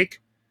driver's sake,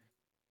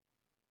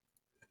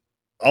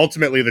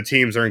 ultimately the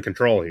teams are in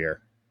control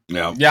here.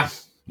 Yeah.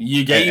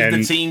 You gave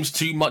the teams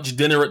too much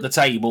dinner at the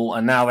table,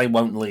 and now they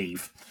won't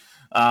leave.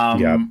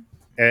 And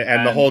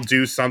the whole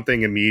do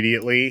something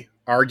immediately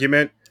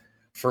argument,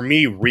 for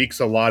me,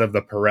 reeks a lot of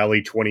the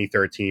Pirelli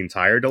 2013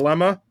 tire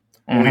dilemma.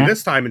 Only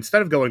this time,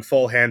 instead of going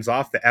full hands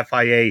off, the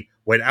FIA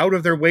went out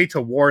of their way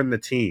to warn the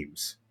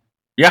teams.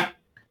 Yeah.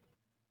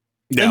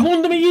 They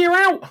warned them a year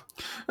out.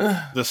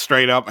 Just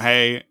straight up,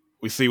 hey,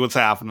 we see what's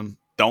happening.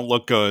 Don't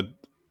look good.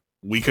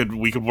 We could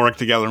work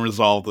together and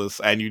resolve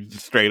this. And you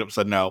just straight up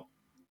said no.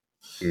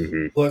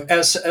 Mm-hmm.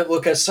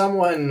 Look, as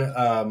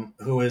someone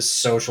who is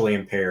socially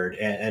impaired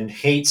and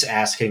hates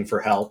asking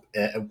for help,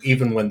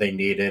 even when they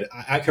need it,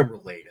 I can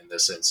relate in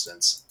this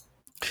instance.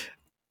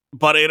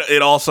 But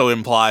it also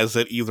implies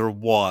that either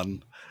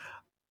one,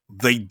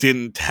 they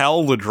didn't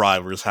tell the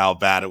drivers how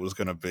bad it was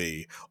going to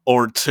be,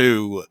 or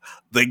two,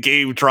 they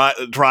gave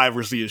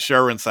drivers the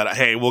assurance that,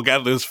 hey, we'll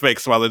get this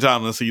fixed by the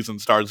time the season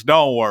starts.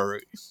 Don't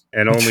worry.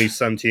 And only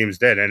some teams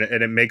did, and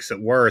it makes it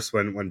worse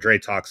when Dre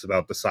talks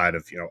about the side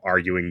of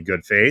arguing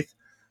good faith,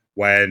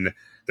 when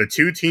the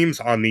two teams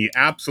on the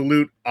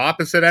absolute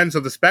opposite ends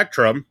of the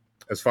spectrum,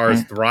 as far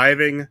as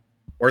thriving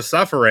or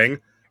suffering,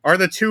 are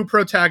the two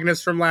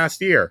protagonists from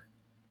last year.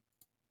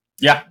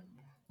 Yeah,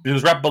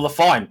 because Red Bull are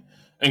fine.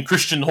 And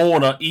Christian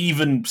Horner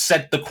even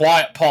said the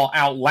quiet part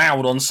out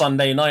loud on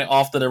Sunday night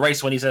after the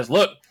race when he says,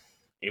 look,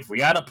 if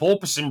we had a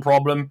porpoising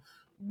problem,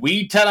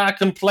 we'd tell our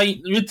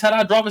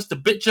drivers to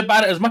bitch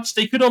about it as much as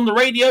they could on the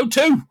radio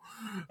too.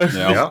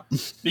 Yeah.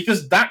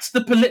 Because that's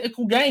the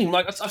political game.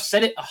 Like I've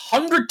said it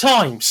 100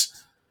 times.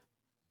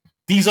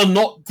 These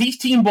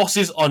team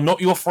bosses are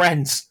not your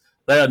friends.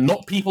 They are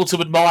not people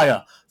to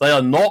admire. They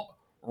are not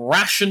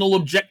rational,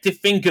 objective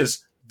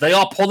thinkers. They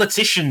are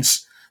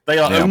politicians. They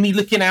are only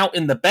looking out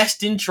in the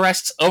best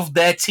interests of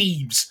their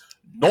teams,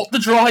 not the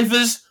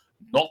drivers,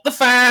 not the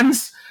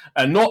fans,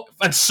 and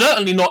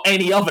certainly not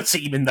any other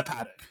team in the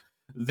paddock.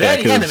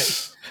 They're the enemy.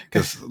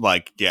 Because,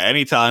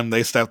 anytime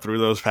they step through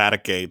those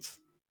paddock gates,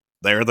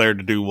 they're there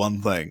to do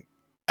one thing,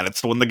 and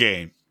it's to win the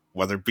game.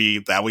 Whether it be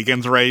that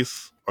weekend's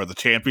race or the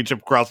championship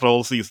across the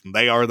whole season,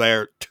 they are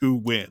there to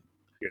win.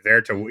 You're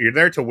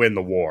there to win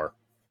the war.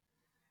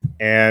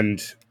 And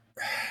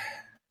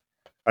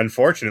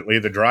unfortunately,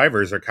 the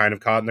drivers are kind of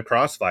caught in the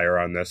crossfire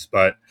on this,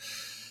 but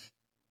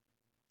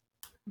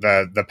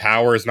the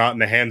power is not in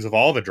the hands of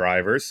all the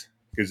drivers,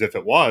 because if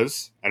it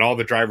was, and all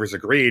the drivers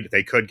agreed,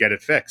 they could get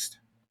it fixed.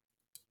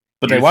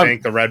 But they won't.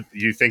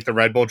 You think the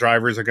Red Bull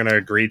drivers are going to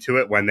agree to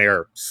it when they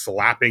are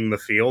slapping the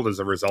field as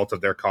a result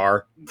of their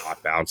car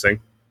not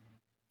bouncing?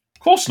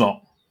 Of course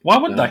not. Why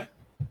would they?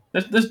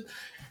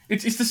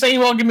 It's the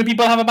same argument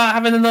people have about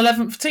having an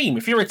 11th team.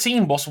 If you're a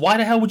team boss, why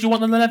the hell would you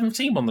want an 11th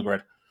team on the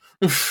grid?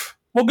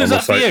 What good is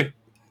that for you?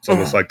 It's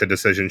almost like the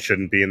decision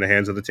shouldn't be in the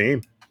hands of the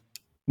team.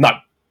 No.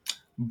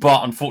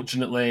 But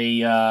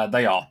unfortunately,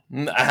 they are.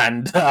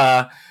 And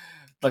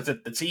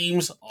the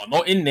teams are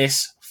not in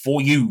this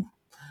for you,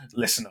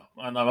 listener.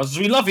 And as much as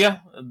we love you,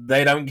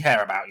 they don't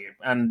care about you.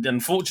 And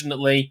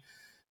unfortunately,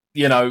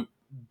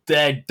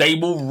 they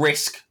will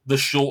risk the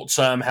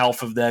short-term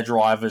health of their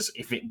drivers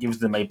if it gives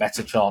them a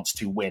better chance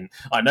to win.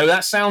 I know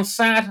that sounds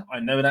sad. I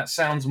know that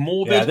sounds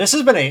morbid. Yeah, this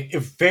has been a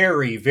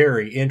very,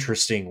 very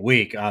interesting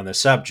week on the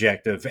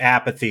subject of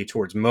apathy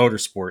towards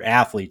motorsport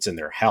athletes and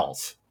their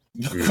health.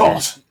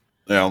 God.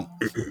 Yeah.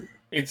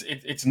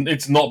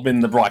 It's not been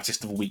the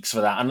brightest of weeks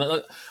for that. And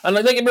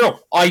don't get me wrong,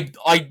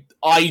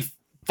 I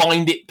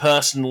find it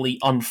personally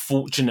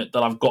unfortunate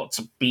that I've got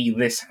to be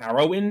this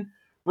harrowing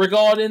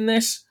regarding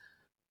this.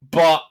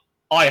 But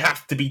I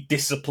have to be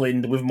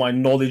disciplined with my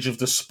knowledge of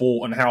the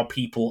sport and how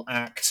people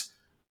act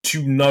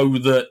to know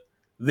that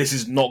this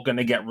is not going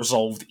to get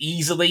resolved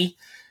easily.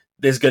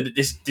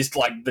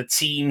 The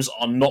teams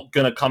are not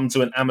going to come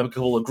to an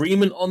amicable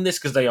agreement on this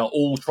because they are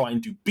all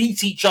trying to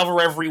beat each other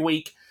every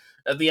week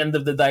at the end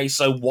of the day.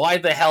 So why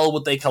the hell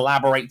would they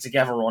collaborate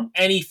together on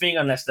anything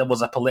unless there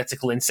was a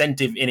political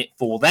incentive in it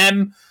for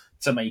them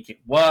to make it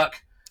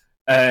work?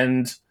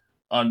 And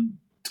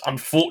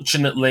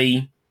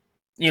unfortunately,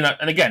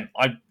 and again,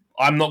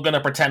 I'm not going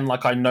to pretend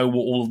like I know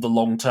what all of the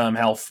long-term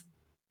health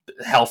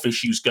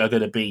issues are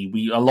going to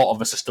be. A lot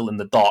of us are still in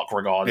the dark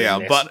regarding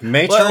this. But it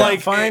may turn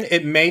out fine.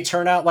 It may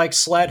turn out like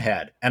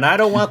Sledhead, and I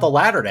don't want the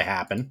latter to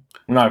happen.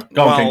 No, this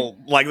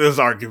is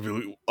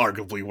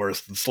arguably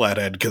worse than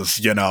Sledhead because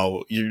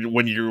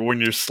when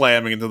you're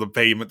slamming into the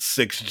pavement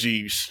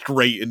 6G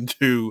straight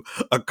into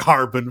a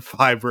carbon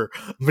fiber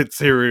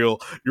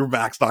material, your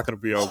back's not going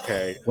to be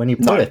okay. When you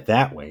put it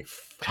that way,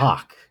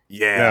 fuck.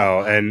 Yeah.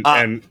 No,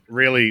 and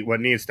really what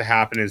needs to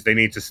happen is they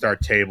need to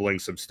start tabling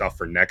some stuff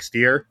for next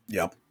year.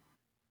 Yep.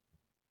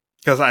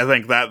 Because I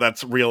think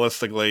that's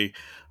realistically,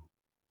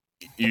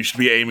 you should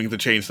be aiming to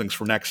change things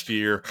for next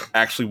year,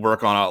 actually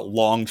work on a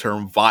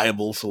long-term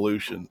viable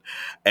solution.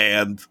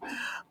 And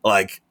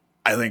I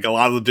think a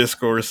lot of the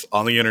discourse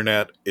on the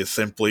internet is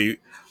simply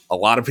a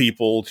lot of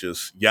people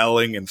just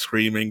yelling and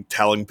screaming,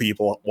 telling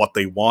people what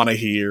they want to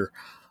hear,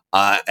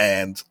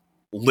 and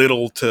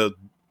little to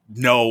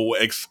no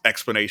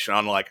explanation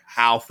on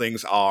how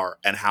things are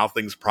and how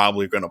things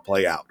probably going to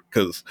play out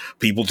because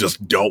people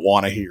just don't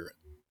want to hear it.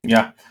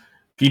 Yeah,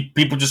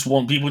 people just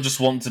want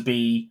to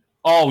be,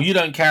 oh, you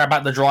don't care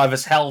about the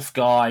driver's health,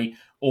 guy,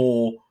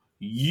 or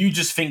you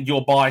just think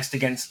you're biased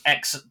against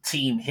X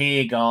team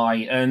here,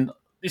 guy, and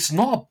it's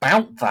not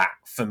about that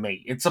for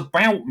me. It's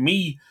about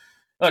me.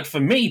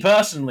 For me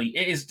personally,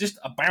 it is just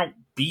about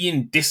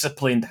being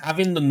disciplined,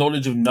 having the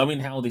knowledge of knowing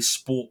how this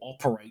sport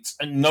operates,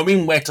 and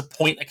knowing where to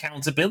point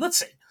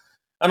accountability.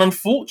 And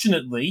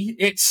unfortunately,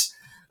 it's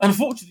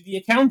unfortunately, the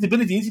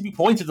accountability needs to be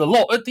pointed a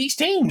lot at these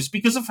teams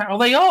because of how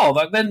they are.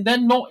 Like, they're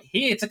not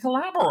here to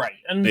collaborate,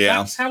 and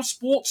that's how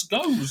sports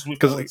goes with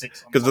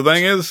politics. Because the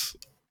thing is,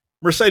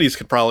 Mercedes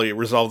could probably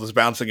resolve this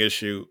bouncing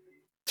issue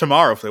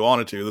tomorrow if they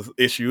wanted to. The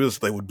issue is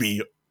they would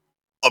be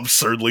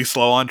absurdly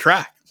slow on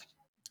track.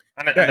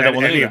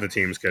 Any of the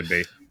teams could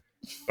be,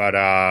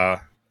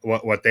 but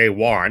what they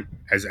want,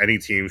 as any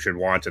team should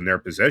want in their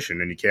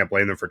position, and you can't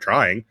blame them for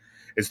trying,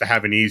 is to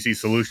have an easy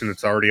solution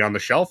that's already on the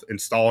shelf,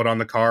 install it on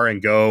the car,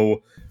 and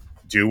go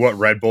do what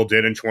Red Bull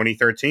did in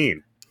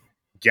 2013.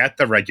 Get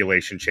the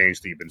regulation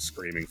change that you've been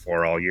screaming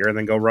for all year, and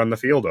then go run the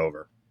field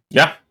over.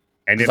 Yeah.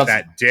 And if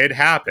that did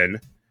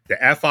happen, the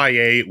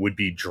FIA would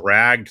be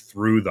dragged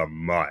through the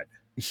mud.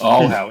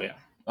 Oh, hell yeah.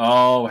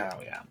 Oh,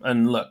 hell yeah.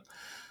 And look,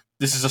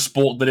 this is a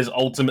sport that is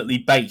ultimately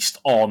based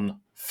on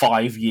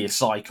 5-year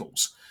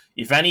cycles.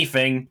 If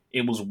anything,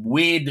 it was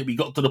weird that we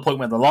got to the point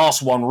where the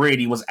last one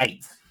really was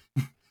 8th.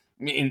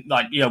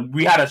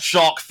 We had a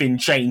shark fin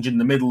change in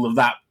the middle of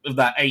that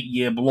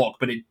 8-year block,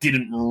 but it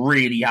didn't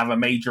really have a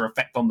major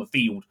effect on the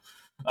field.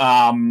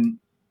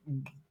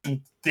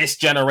 This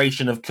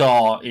generation of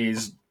car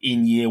is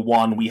in year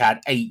 1. We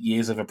had 8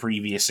 years of a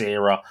previous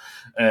era,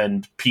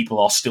 and people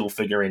are still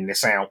figuring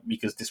this out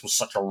because this was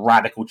such a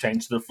radical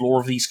change to the floor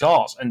of these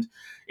cars. And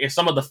if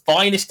some of the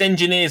finest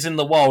engineers in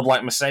the world,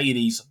 like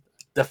Mercedes,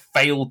 have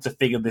failed to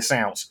figure this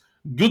out,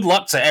 good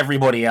luck to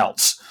everybody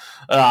else.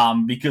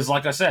 Because,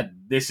 like I said,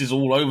 this is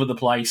all over the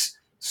place.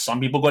 Some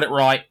people got it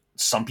right.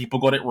 Some people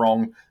got it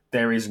wrong.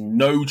 There is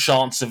no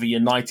chance of a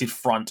united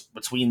front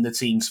between the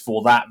teams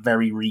for that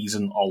very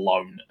reason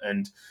alone.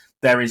 And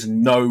there is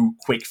no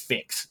quick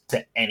fix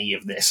to any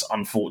of this,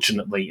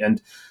 unfortunately.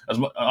 And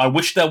I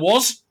wish there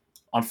was.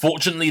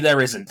 Unfortunately, there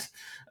isn't.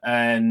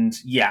 And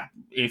yeah,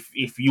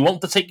 if you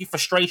want to take your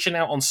frustration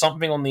out on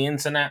something on the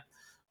internet,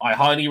 I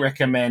highly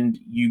recommend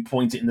you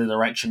point it in the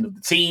direction of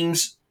the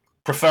teams,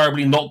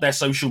 preferably not their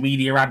social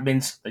media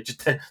admins.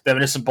 They're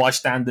innocent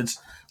bystanders.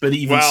 But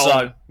even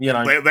so, they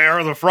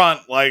are the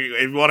front. Like,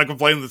 if you want to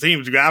complain to the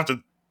teams, you have to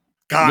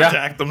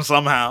contact them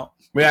somehow.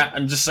 Yeah,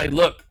 and just say,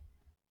 look,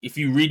 if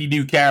you really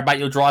do care about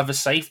your driver's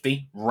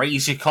safety,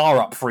 raise your car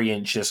up 3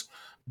 inches.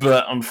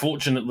 But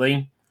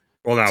unfortunately...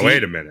 Well, now,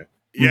 wait a minute.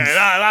 Yeah,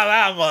 not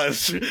that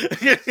much.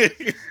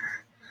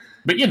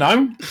 But,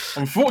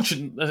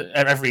 unfortunately,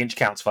 every inch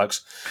counts,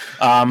 folks.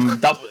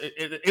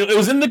 It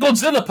was in the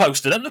Godzilla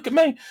poster. Don't look at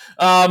me.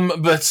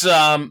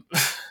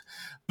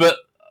 But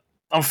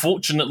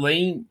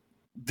unfortunately,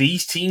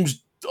 these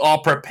teams are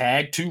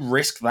prepared to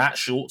risk that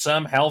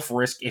short-term health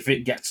risk if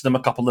it gets them a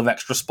couple of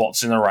extra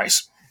spots in a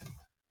race.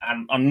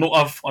 And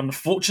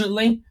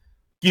unfortunately,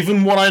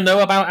 given what I know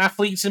about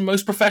athletes in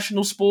most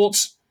professional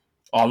sports,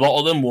 a lot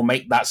of them will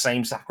make that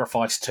same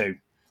sacrifice too.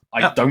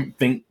 I don't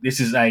think this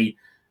is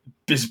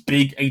as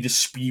big a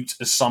dispute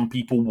as some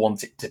people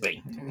want it to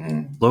be.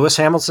 Lewis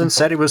Hamilton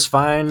said he was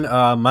fine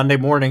Monday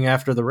morning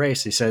after the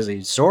race. He says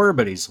he's sore,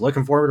 but he's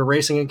looking forward to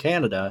racing in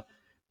Canada,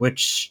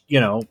 which,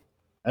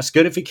 that's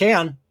good if he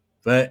can.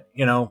 But,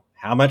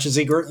 how much is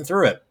he gritting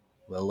through it?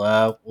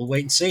 We'll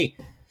wait and see.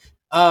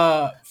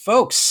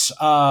 Folks,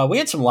 we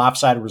had some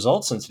lopsided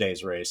results in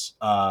today's race.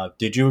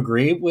 Did you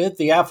agree with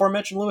the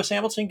aforementioned Lewis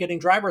Hamilton getting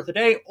driver of the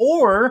day,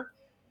 or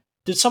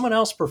did someone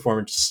else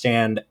perform to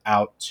stand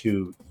out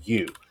to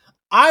you?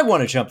 I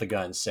want to jump the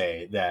gun and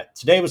say that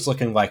today was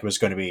looking like it was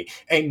going to be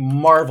a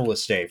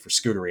marvelous day for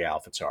Scuderia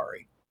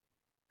AlphaTauri.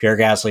 Pierre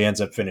Gasly ends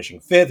up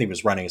finishing 5th. He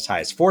was running as high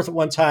as 4th at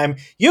one time.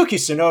 Yuki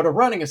Tsunoda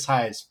running as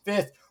high as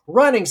 5th,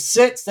 running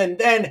 6th, and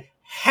then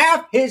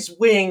half his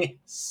wing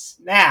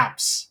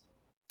snaps.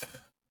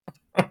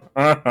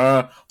 Not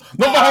the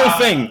whole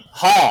thing.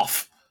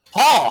 Half.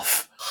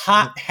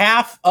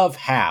 Half of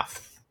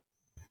half.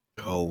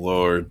 Oh,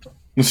 Lord.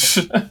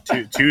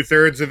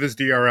 2/3 of his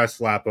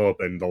DRS lap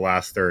open. The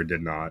last third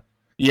did not.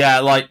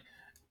 Yeah,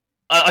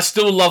 I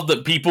still love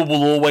that people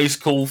will always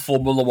call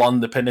Formula One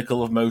the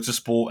pinnacle of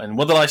motorsport. And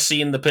what did I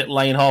see in the pit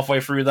lane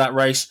halfway through that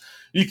race?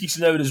 Yuki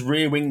Tsunoda's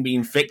rear wing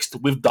being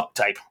fixed with duct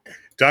tape.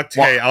 Duct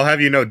tape. I'll have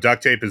you know,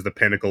 duct tape is the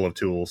pinnacle of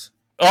tools.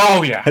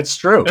 Oh yeah, it's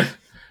true.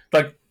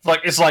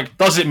 It's like,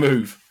 does it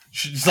move?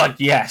 It's like,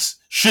 yes.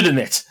 Shouldn't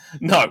it?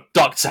 No,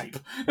 duct tape.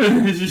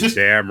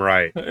 Damn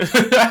right.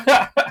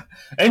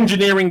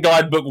 Engineering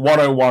Guidebook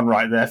 101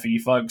 right there for you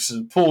folks.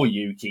 Poor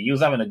Yuki. He was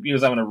having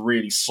a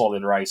really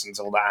solid race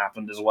until that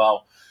happened as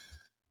well.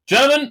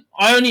 Gentlemen,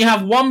 I only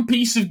have one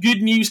piece of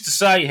good news to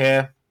say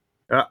here.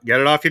 Get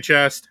it off your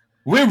chest.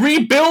 We're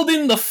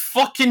rebuilding the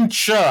fucking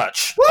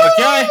church. Woo!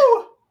 Okay?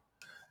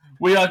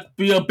 We are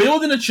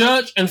building a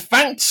church, and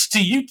thanks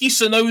to Yuki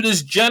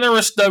Tsunoda's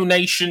generous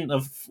donation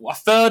of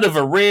 1/3 of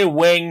a rear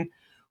wing,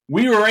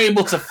 we were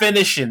able to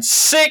finish in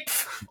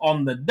 6th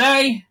on the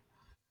day.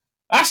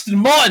 Aston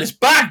Martin is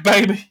back,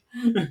 baby.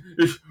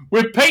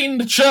 We're painting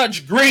the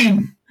church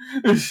green.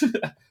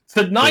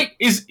 Tonight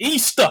is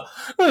Easter.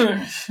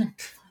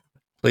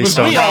 Please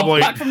don't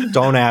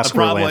ask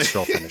where Lance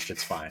Stroll finished.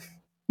 It's fine.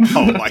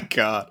 Oh my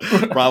god.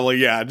 Probably,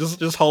 yeah.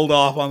 Just hold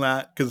off on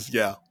that, because,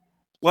 yeah.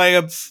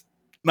 Lance,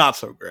 not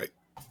so great.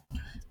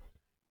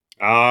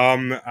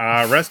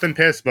 Rest in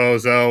piss,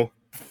 bozo.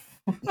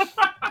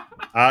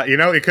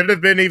 It could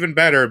have been even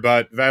better,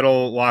 but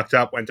Vettel locked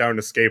up, went down to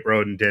escape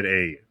road, and did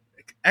a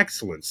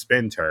excellent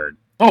spin turn.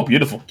 Oh,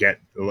 beautiful.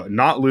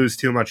 Not lose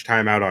too much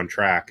time out on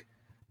track.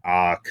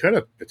 Could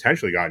have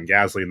potentially gotten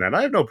Gasly in that.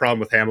 I have no problem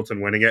with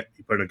Hamilton winning it.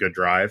 He put in a good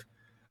drive.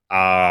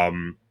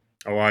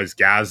 Otherwise,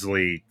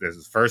 Gasly, this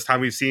is the first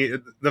time we've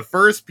seen the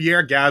first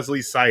Pierre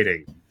Gasly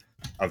sighting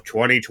of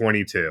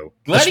 2022.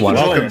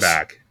 Welcome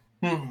back.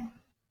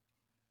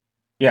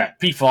 Yeah,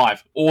 P5,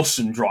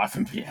 awesome drive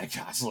from Pierre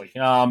Gasly.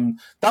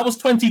 That was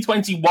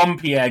 2021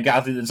 Pierre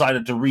Gasly that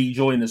decided to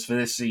rejoin us for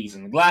this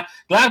season. Glad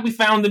we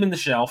found him in the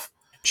shelf.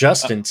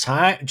 Just in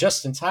time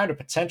to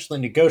potentially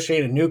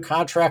negotiate a new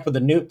contract with a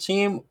new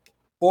team,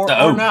 or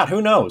not. Who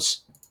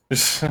knows?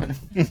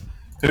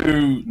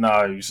 Who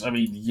knows? I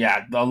mean,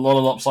 yeah, a lot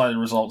of lopsided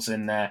results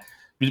in there.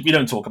 We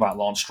don't talk about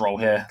Lance Stroll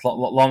here.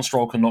 Lance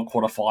Stroll cannot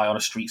qualify on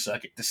a street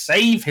circuit to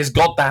save his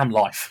goddamn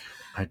life.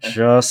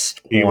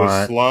 He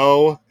was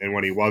slow, and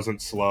when he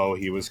wasn't slow,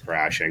 he was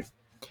crashing.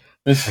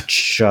 I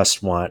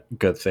just want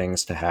good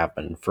things to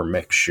happen for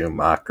Mick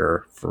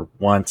Schumacher for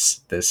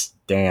once this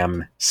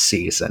damn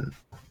season.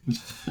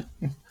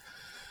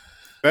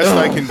 Best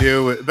I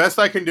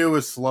can do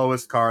is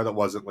slowest car that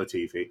wasn't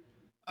Latifi.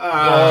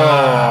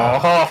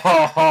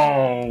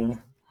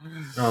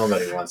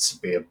 Nobody wants to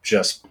be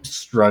just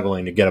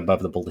struggling to get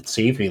above the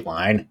Latifi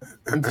line.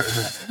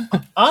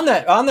 on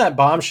that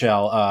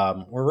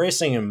bombshell, we're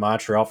racing in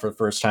Montreal for the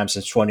first time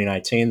since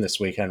 2019 this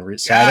weekend.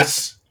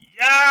 Yes!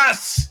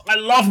 I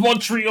love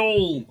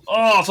Montreal.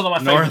 Oh, it's one of my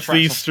favorite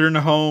Northeastern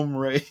home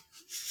race.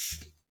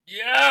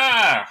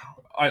 Yeah!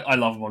 I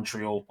love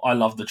Montreal. I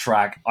love the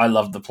track. I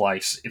love the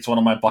place. It's one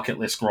of my bucket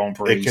list Grand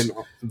Prix.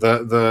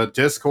 The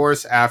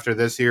discourse after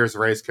this year's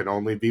race can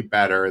only be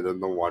better than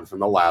the one from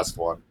the last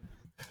one.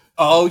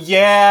 Oh,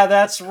 yeah,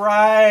 that's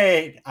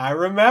right. I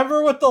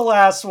remember what the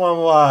last one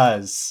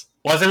was.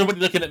 Why is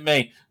everybody looking at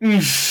me?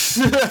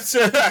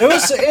 It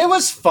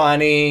was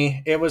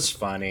funny. It was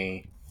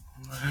funny.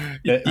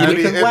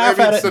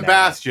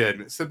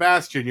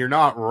 Sebastian, you're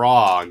not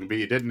wrong, but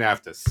you didn't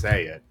have to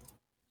say it.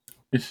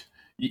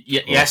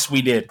 Yes,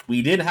 we did.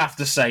 We did have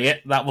to say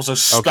it.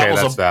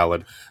 That's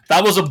valid.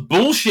 That was a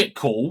bullshit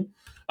call,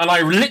 and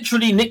I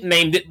literally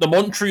nicknamed it the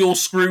Montreal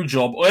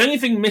Screwjob. Or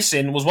anything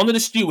missing was one of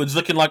the stewards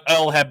looking like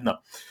Earl Hebner.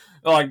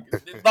 Like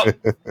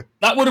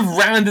that would have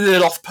rounded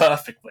it off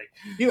perfectly.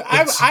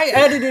 I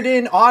edited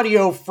in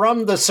audio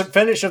from the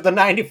finish of the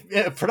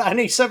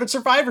 97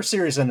 Survivor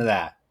Series into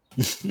that.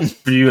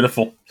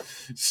 Beautiful.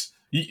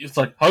 It's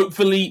like,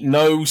 hopefully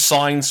no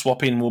sign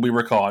swapping will be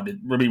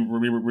recorded.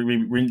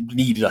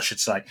 Needed, I should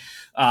say.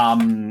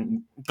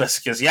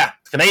 Because, yeah,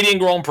 Canadian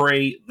Grand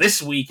Prix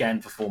this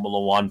weekend for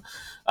Formula One.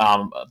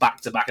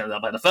 Back to back.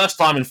 The first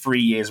time in 3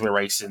 years we're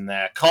racing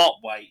there. Can't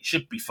wait.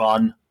 Should be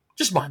fun.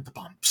 Just mind the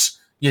bumps.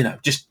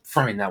 Just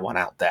throwing that one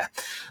out there.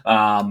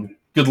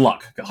 Good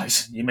luck,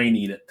 guys. You may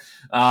need it.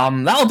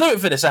 That'll do it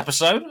for this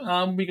episode.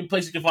 You can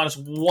find us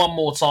one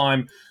more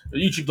time at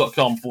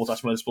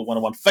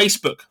youtube.com/motorsport101,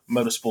 Facebook,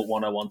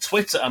 Motorsport101,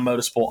 Twitter, and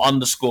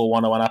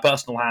Motorsport_101, our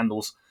personal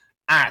handles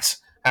at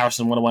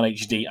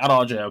Harrison101HD, at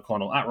RJ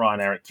O'Connell, at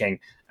Ryan Eric King,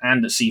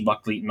 and at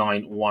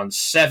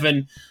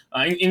CBuckley917.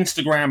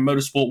 Instagram,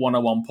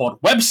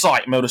 Motorsport101pod,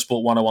 website,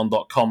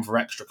 motorsport101.com for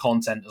extra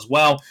content as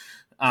well.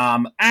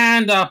 And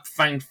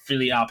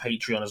thankfully our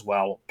Patreon as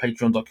well,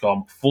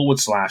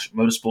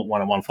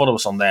 patreon.com/motorsport101. Follow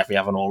us on there if you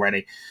haven't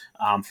already,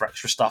 for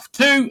extra stuff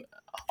too.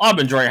 I've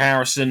been Dre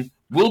Harrison.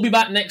 We'll be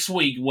back next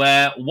week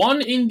where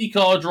one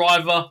IndyCar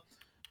driver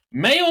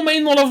may or may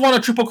not have won a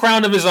Triple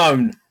Crown of his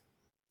own.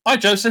 Bye,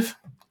 Joseph.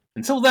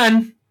 Until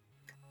then,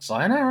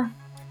 sayonara.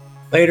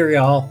 Later,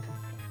 y'all.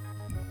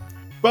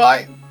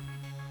 Bye.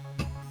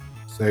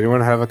 So anyone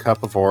have a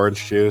cup of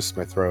orange juice?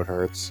 My throat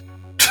hurts.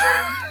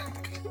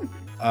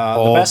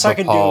 The best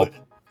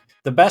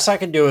I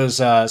can do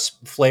is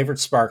flavored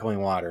sparkling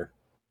water.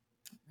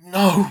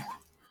 No.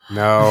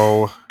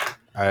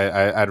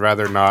 I'd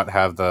rather not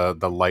have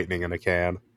the lightning in a can.